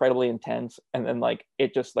incredibly intense. And then like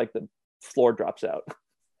it just like the floor drops out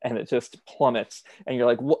and it just plummets, and you're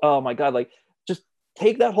like, oh my god, like just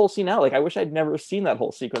take that whole scene out. Like, I wish I'd never seen that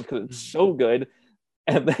whole sequence because it's so good.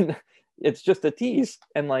 And then it's just a tease.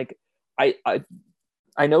 And like I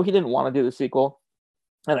know he didn't want to do the sequel,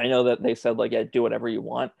 and I know that they said like, yeah, do whatever you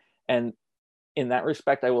want. And in that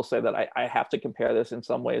respect, I will say that I have to compare this in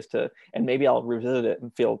some ways to, and maybe I'll revisit it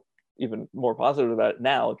and feel even more positive about it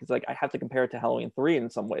now, because like I have to compare it to Halloween 3 in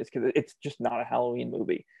some ways, because it's just not a Halloween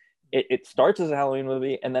movie. It starts as a Halloween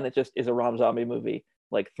movie, and then it just is a Rob Zombie movie,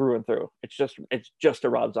 like through and through. It's just a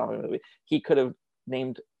Rob Zombie movie. He could have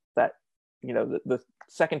named that, the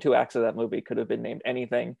second two acts of that movie could have been named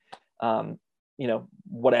anything,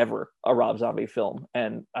 whatever, a Rob Zombie film.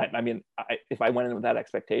 And I mean, if I went in with that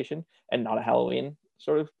expectation and not a Halloween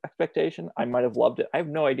sort of expectation, I might have loved it. I have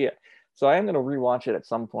no idea. So I am going to rewatch it at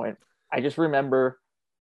some point. I just remember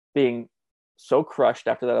being so crushed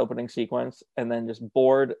after that opening sequence, and then just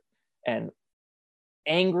bored and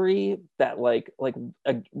angry that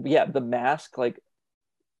the mask, like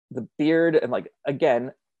the beard, and like,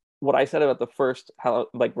 again, what I said about the first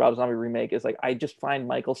Rob Zombie remake is like, I just find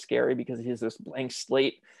Michael scary because he's this blank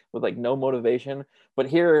slate with like no motivation. But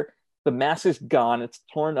here, the mask is gone, it's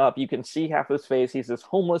torn up, you can see half his face, he's this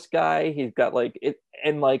homeless guy, he's got like it,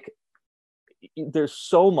 and like there's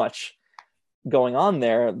so much going on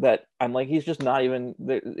there that I'm like, he's just not even,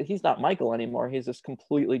 he's not Michael anymore, he's this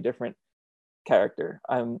completely different character.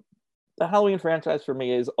 The Halloween franchise for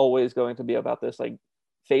me is always going to be about this like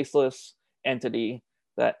faceless, entity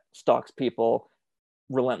that stalks people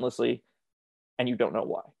relentlessly, and you don't know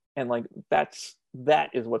why. And like that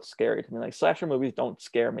is what's scary to me. Like slasher movies don't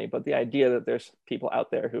scare me, but the idea that there's people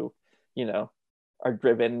out there who, you know, are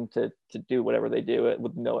driven to do whatever they do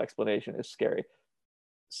with no explanation is scary.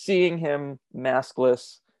 Seeing him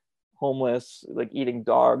maskless, homeless, like eating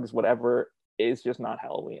dogs, whatever, is just not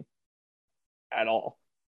Halloween at all.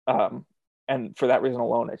 And for that reason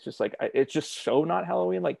alone, it's just like, it's just so not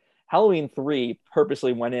Halloween. Like Halloween 3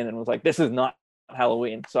 purposely went in and was like, this is not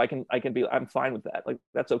Halloween. So I'm fine with that. Like,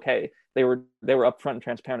 that's okay. They were upfront and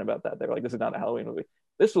transparent about that. They were like, this is not a Halloween movie.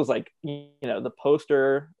 This was like, you know, the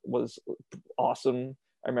poster was awesome.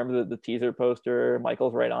 I remember the teaser poster,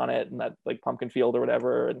 Michael's right on it, and that like pumpkin field or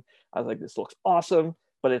whatever. And I was like, this looks awesome,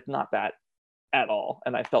 but it's not that at all.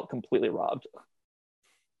 And I felt completely robbed.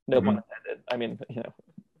 No pun intended. I mean, you know,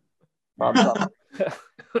 robbed.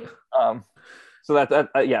 So that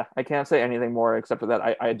yeah, I can't say anything more except for that.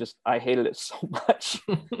 I hated it so much.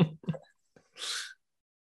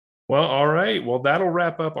 Well, all right. Well, that'll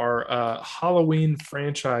wrap up our Halloween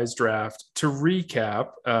franchise draft. To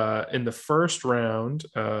recap, in the first round,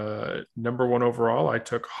 number 1 overall, I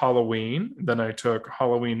took Halloween. Then I took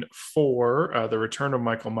Halloween 4, The Return of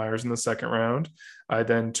Michael Myers in the second round. I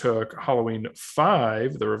then took Halloween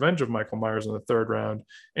 5, The Revenge of Michael Myers in the third round.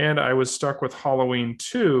 And I was stuck with Halloween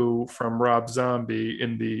 2 from Rob Zombie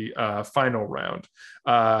in the final round.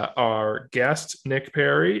 Our guest, Nick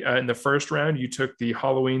Perry, in the first round, you took the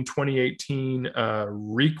Halloween 2018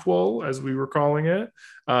 requel, as we were calling it.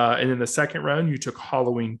 And in the second round, you took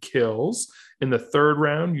Halloween Kills. In the third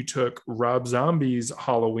round, you took Rob Zombie's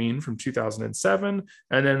Halloween from 2007.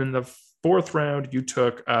 And then in the fourth round, you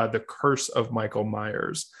took The Curse of Michael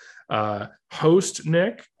Myers. Host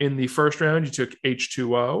Nick, in the first round, you took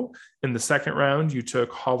H2O. In the second round, you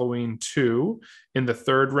took Halloween 2. In the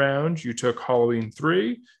third round, you took Halloween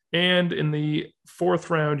 3. And in the fourth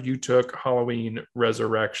round, you took Halloween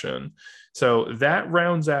Resurrection. So that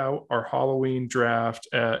rounds out our Halloween draft.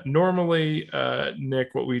 Normally, Nick,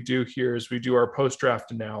 what we do here is we do our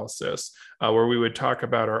post-draft analysis, where we would talk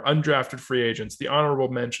about our undrafted free agents, the honorable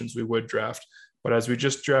mentions we would draft. But as we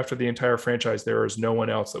just drafted the entire franchise, there is no one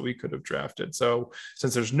else that we could have drafted. So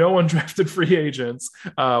since there's no undrafted free agents,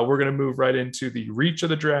 we're going to move right into the reach of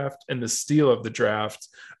the draft and the steal of the draft.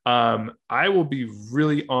 I will be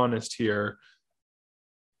really honest here.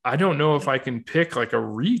 I don't know if I can pick like a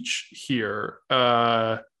reach here.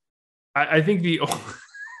 I think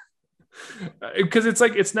because it's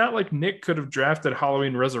like, it's not like Nick could have drafted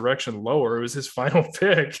Halloween Resurrection lower. It was his final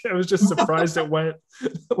pick. I was just surprised it went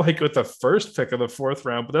like with the first pick of the fourth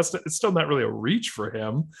round, but it's still not really a reach for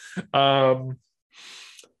him.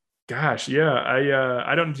 Gosh, yeah.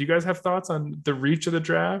 I don't, do you guys have thoughts on the reach of the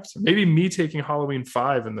draft? Maybe me taking Halloween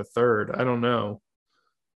 5 in the third. I don't know.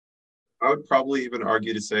 I would probably even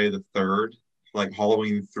argue to say the third, like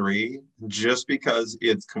Halloween 3, just because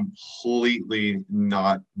it's completely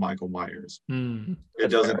not Michael Myers. It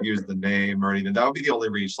doesn't use the name or anything. That would be the only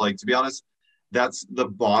reach. Like, to be honest, that's the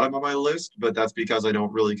bottom of my list, but that's because I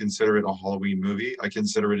don't really consider it a Halloween movie. I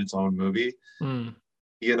consider it its own movie.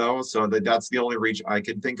 You know, so that's the only reach I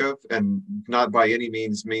can think of, and not by any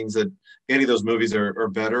means that any of those movies are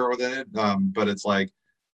better than it. But it's like,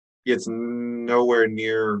 it's nowhere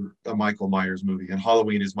near a Michael Myers movie, and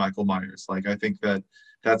Halloween is Michael Myers. Like, I think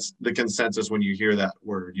that's the consensus when you hear that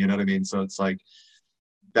word, you know what I mean? So it's like,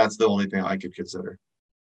 that's the only thing I could consider.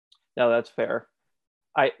 No, that's fair.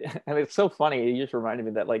 And it's so funny. You just reminded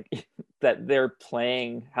me that like that they're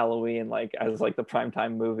playing Halloween like as like the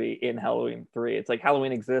primetime movie in Halloween 3. It's like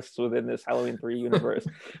Halloween exists within this Halloween 3 universe,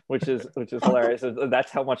 which is hilarious.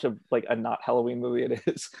 That's how much of like a not Halloween movie it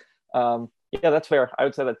is. Yeah, that's fair. I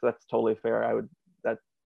would say that's totally fair. That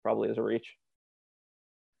probably is a reach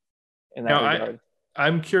in that regard.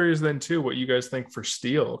 I'm curious then too what you guys think for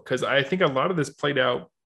steal, because I think a lot of this played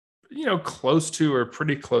out, you know, close to or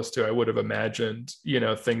pretty close to, I would have imagined, you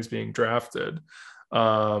know, things being drafted.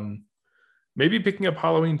 Maybe picking up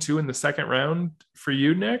Halloween 2 in the second round for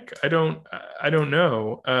you, Nick. I don't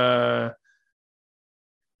know.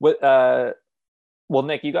 Well,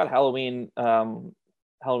 Nick, you got Halloween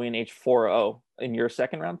H40 in your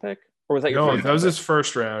second round pick, or was that your? No, that was his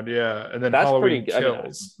first round. Yeah, and then that's Halloween pretty.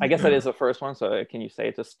 Kills. I guess that is the first one. So can you say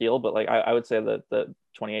it's a steal? But like, I would say that the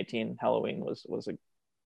 2018 Halloween was a.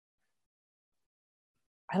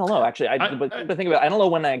 I don't know. Actually, but think about it, I don't know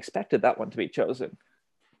when I expected that one to be chosen.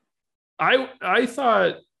 I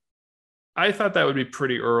thought that would be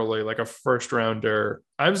pretty early, like a first rounder.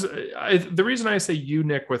 The reason I say you,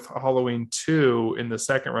 Nick, with Halloween 2 in the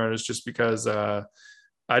second round is just because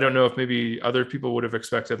I don't know if maybe other people would have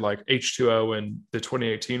expected like H2O and the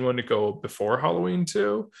 2018 one to go before Halloween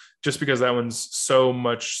 2, just because that one's so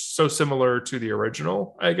similar to the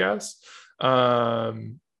original, I guess. Or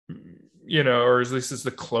at least it's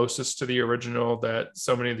the closest to the original that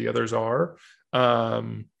so many of the others are.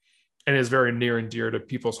 And is very near and dear to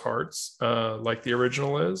people's hearts, like the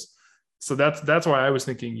original is. So that's why I was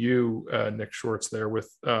thinking you, Nick Schwartz, there with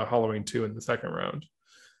Halloween 2 in the second round.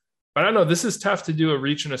 But I don't know. This is tough to do a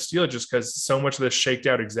reach and a steal just because so much of this shaked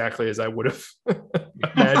out exactly as I would have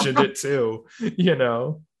imagined it too.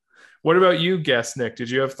 What about you, guest Nick? Did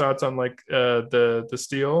you have thoughts on like the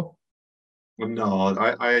steal? No,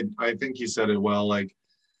 I think you said it well. Like,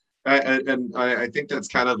 I think that's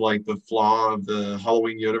kind of like the flaw of the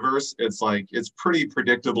Halloween universe. It's like it's pretty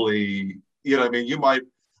predictably. I mean,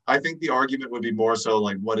 I think the argument would be more so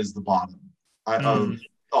like, what is the bottom of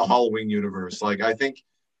the Halloween universe? Like, I think.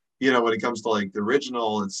 When it comes to like the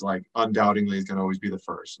original, it's like undoubtedly it's going to always be the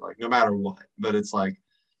first, like no matter what. But it's like,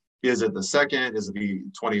 is it the second? Is it the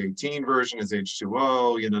 2018 version? Is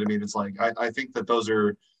H2O? You know what I mean? It's like I think that those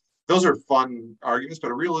are fun arguments,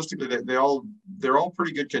 but realistically, they're all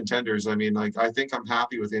pretty good contenders. I mean, like I think I'm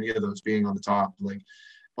happy with any of those being on the top. Like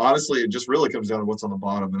honestly, it just really comes down to what's on the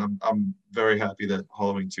bottom, and I'm very happy that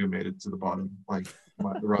Halloween 2 made it to the bottom, like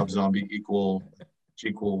the Rob Zombie equal,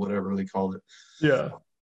 whatever they called it. Yeah.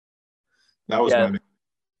 That was my.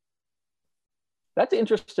 That's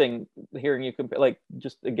interesting hearing you compare, like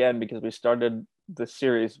just again, because we started the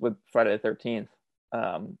series with Friday the 13th,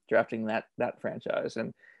 drafting that franchise.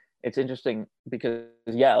 And it's interesting because,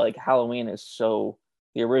 like Halloween the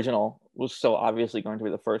original was so obviously going to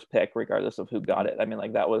be the first pick, regardless of who got it. I mean,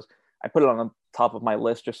 like I put it on the top of my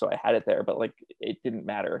list just so I had it there, but like it didn't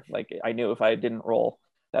matter. Like I knew if I didn't roll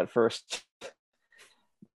that first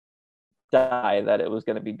die that it was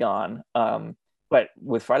going to be gone. But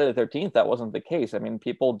with Friday the 13th, that wasn't the case. I mean,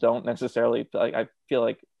 people don't necessarily like. I feel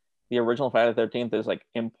like the original Friday the 13th is like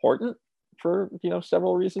important for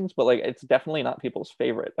several reasons, but like it's definitely not people's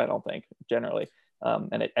favorite. I don't think generally,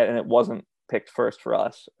 and it wasn't picked first for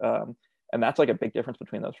us. And that's like a big difference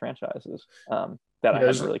between those franchises that I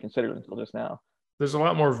hadn't really considered until just now. There's a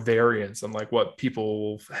lot more variance on like what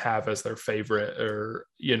people have as their favorite or,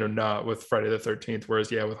 not with Friday the 13th.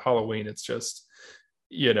 Whereas, with Halloween, it's just,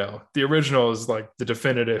 the original is like the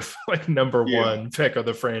definitive, like number one pick of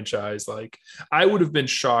the franchise. Like I would have been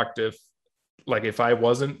shocked if I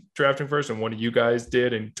wasn't drafting first and one of you guys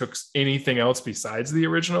did and took anything else besides the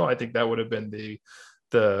original. I think that would have been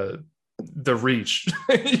the reach,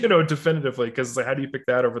 definitively. Because how do you pick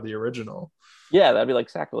that over the original? Yeah, that'd be like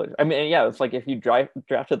sacrilege. I mean, it's like if you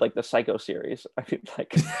drafted like the Psycho series. I mean,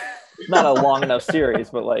 like not a long enough series,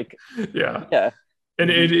 but like yeah. And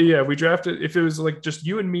we drafted, if it was like just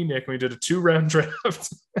you and me, Nick, we did a 2-round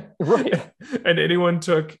draft, right? And anyone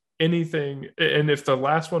took anything, and if the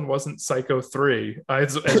last one wasn't Psycho 3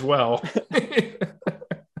 as well, it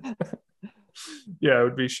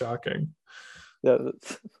would be shocking. Yeah,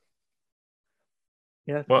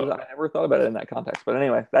 well, I never thought about it in that context, but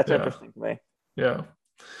anyway, that's interesting to me. Yeah.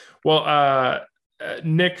 Well,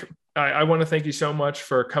 Nick, I want to thank you so much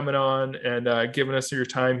for coming on and giving us your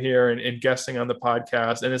time here and guesting on the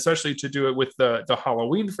podcast, and especially to do it with the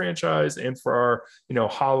Halloween franchise and for our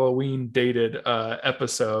Halloween dated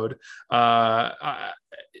episode. I'm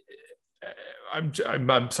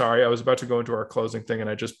sorry, I was about to go into our closing thing and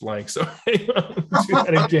I just blanked, so do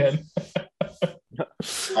that again.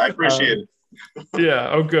 I appreciate it.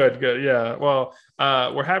 Oh, good. Yeah, well,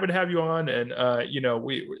 we're happy to have you on, and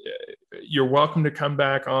you're welcome to come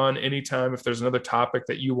back on anytime if there's another topic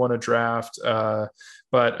that you want to draft, but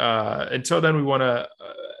until then, we want to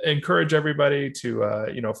encourage everybody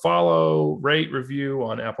to follow, rate, review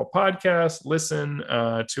on Apple Podcasts, listen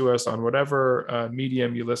to us on whatever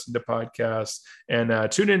medium you listen to podcasts,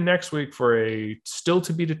 and tune in next week for a still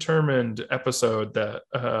to be determined episode that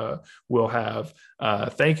we'll have.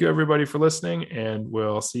 Thank you everybody for listening, and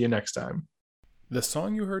we'll see you next time. The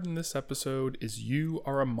song you heard in this episode is You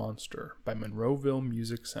Are a Monster by Monroeville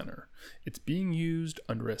Music Center. It's being used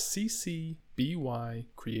under a CC BY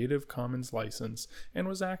Creative Commons license and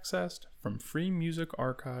was accessed from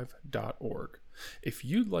freemusicarchive.org. If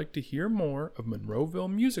you'd like to hear more of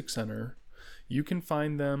Monroeville Music Center, you can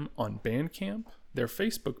find them on Bandcamp, their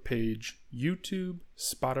Facebook page, YouTube,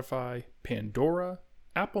 Spotify, Pandora,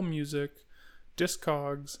 Apple Music,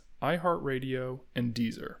 Discogs, iHeartRadio, and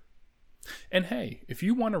Deezer. And hey, if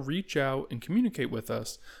you want to reach out and communicate with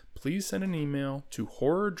us, please send an email to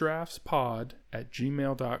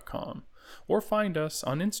horrordraftspod@gmail.com or find us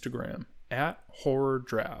on Instagram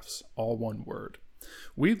 @horrordrafts, all one word.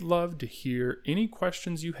 We'd love to hear any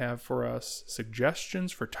questions you have for us,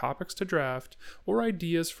 suggestions for topics to draft, or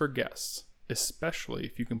ideas for guests, especially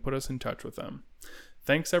if you can put us in touch with them.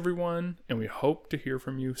 Thanks, everyone, and we hope to hear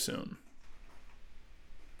from you soon.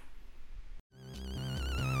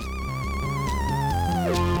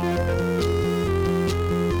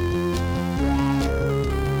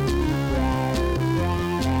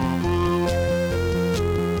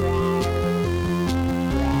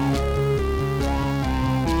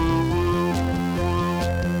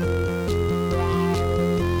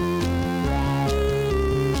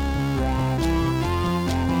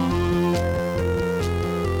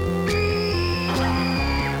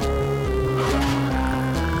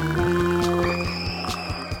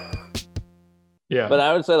 Yeah. But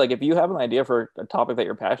I would say, like, if you have an idea for a topic that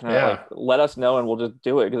you're passionate about, like, let us know and we'll just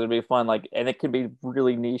do it because it'd be fun. Like, and it could be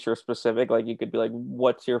really niche or specific. Like, you could be like,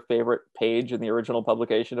 what's your favorite page in the original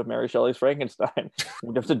publication of Mary Shelley's Frankenstein?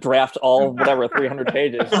 We have to draft all, whatever, 300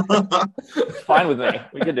 pages. Fine with me.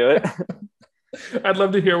 We could do it. I'd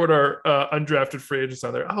love to hear what our undrafted free agents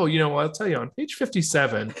are there. Oh, you know what? I'll tell you, on page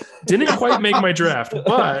 57, didn't quite make my draft,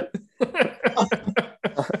 but...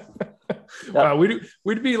 Wow,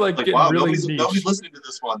 we'd be like getting wow, really nobody's listening to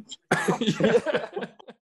this one. Yeah.